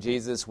 say, "In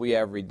Jesus we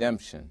have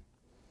redemption,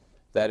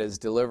 that is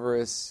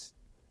deliverance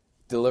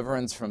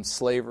from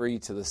slavery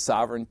to the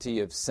sovereignty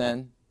of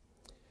sin,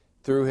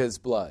 through His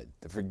blood,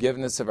 the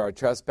forgiveness of our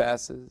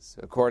trespasses,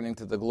 according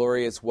to the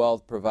glorious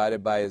wealth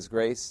provided by His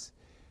grace,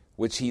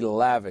 which He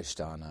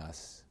lavished on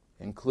us,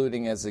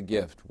 including as a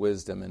gift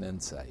wisdom and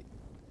insight."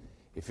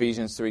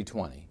 Ephesians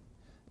 3:20,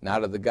 "Now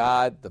to the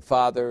God, the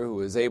Father, who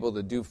is able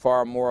to do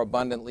far more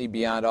abundantly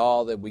beyond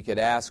all that we could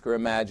ask or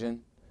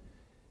imagine,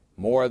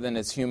 more than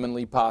is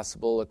humanly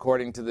possible,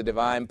 according to the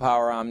divine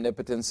power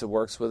omnipotence that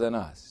works within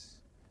us.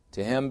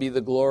 To Him be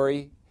the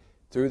glory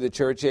through the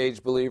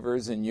church-age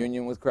believers in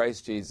union with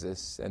Christ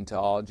Jesus, and to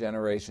all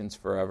generations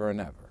forever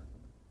and ever.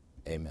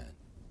 Amen."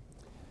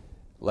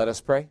 Let us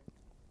pray.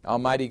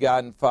 Almighty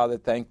God and Father,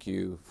 thank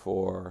You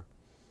for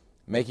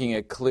making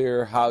it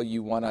clear how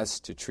You want us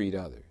to treat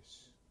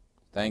others.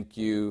 Thank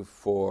You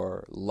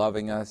for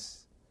loving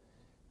us,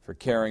 for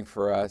caring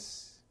for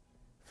us,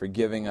 for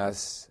giving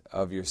us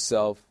of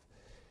Yourself,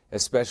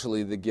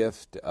 especially the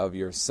gift of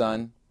Your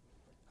Son,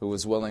 who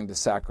was willing to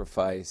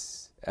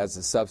sacrifice as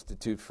a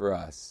substitute for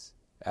us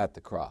at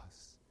the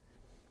cross.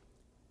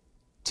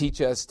 Teach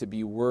us to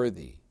be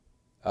worthy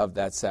of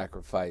that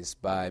sacrifice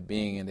by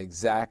being an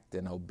exact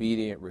and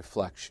obedient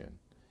reflection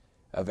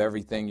of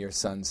everything Your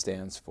Son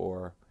stands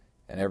for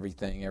and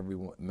everything every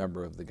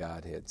member of the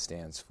Godhead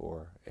stands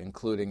for,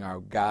 including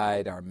our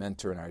guide, our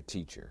mentor, and our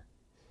teacher,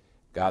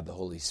 God the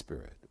Holy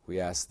Spirit.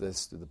 We ask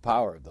this through the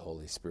power of the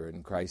Holy Spirit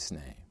in Christ's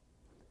name.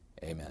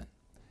 Amen.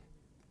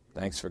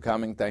 Thanks for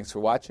coming, thanks for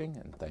watching,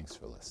 and thanks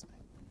for listening.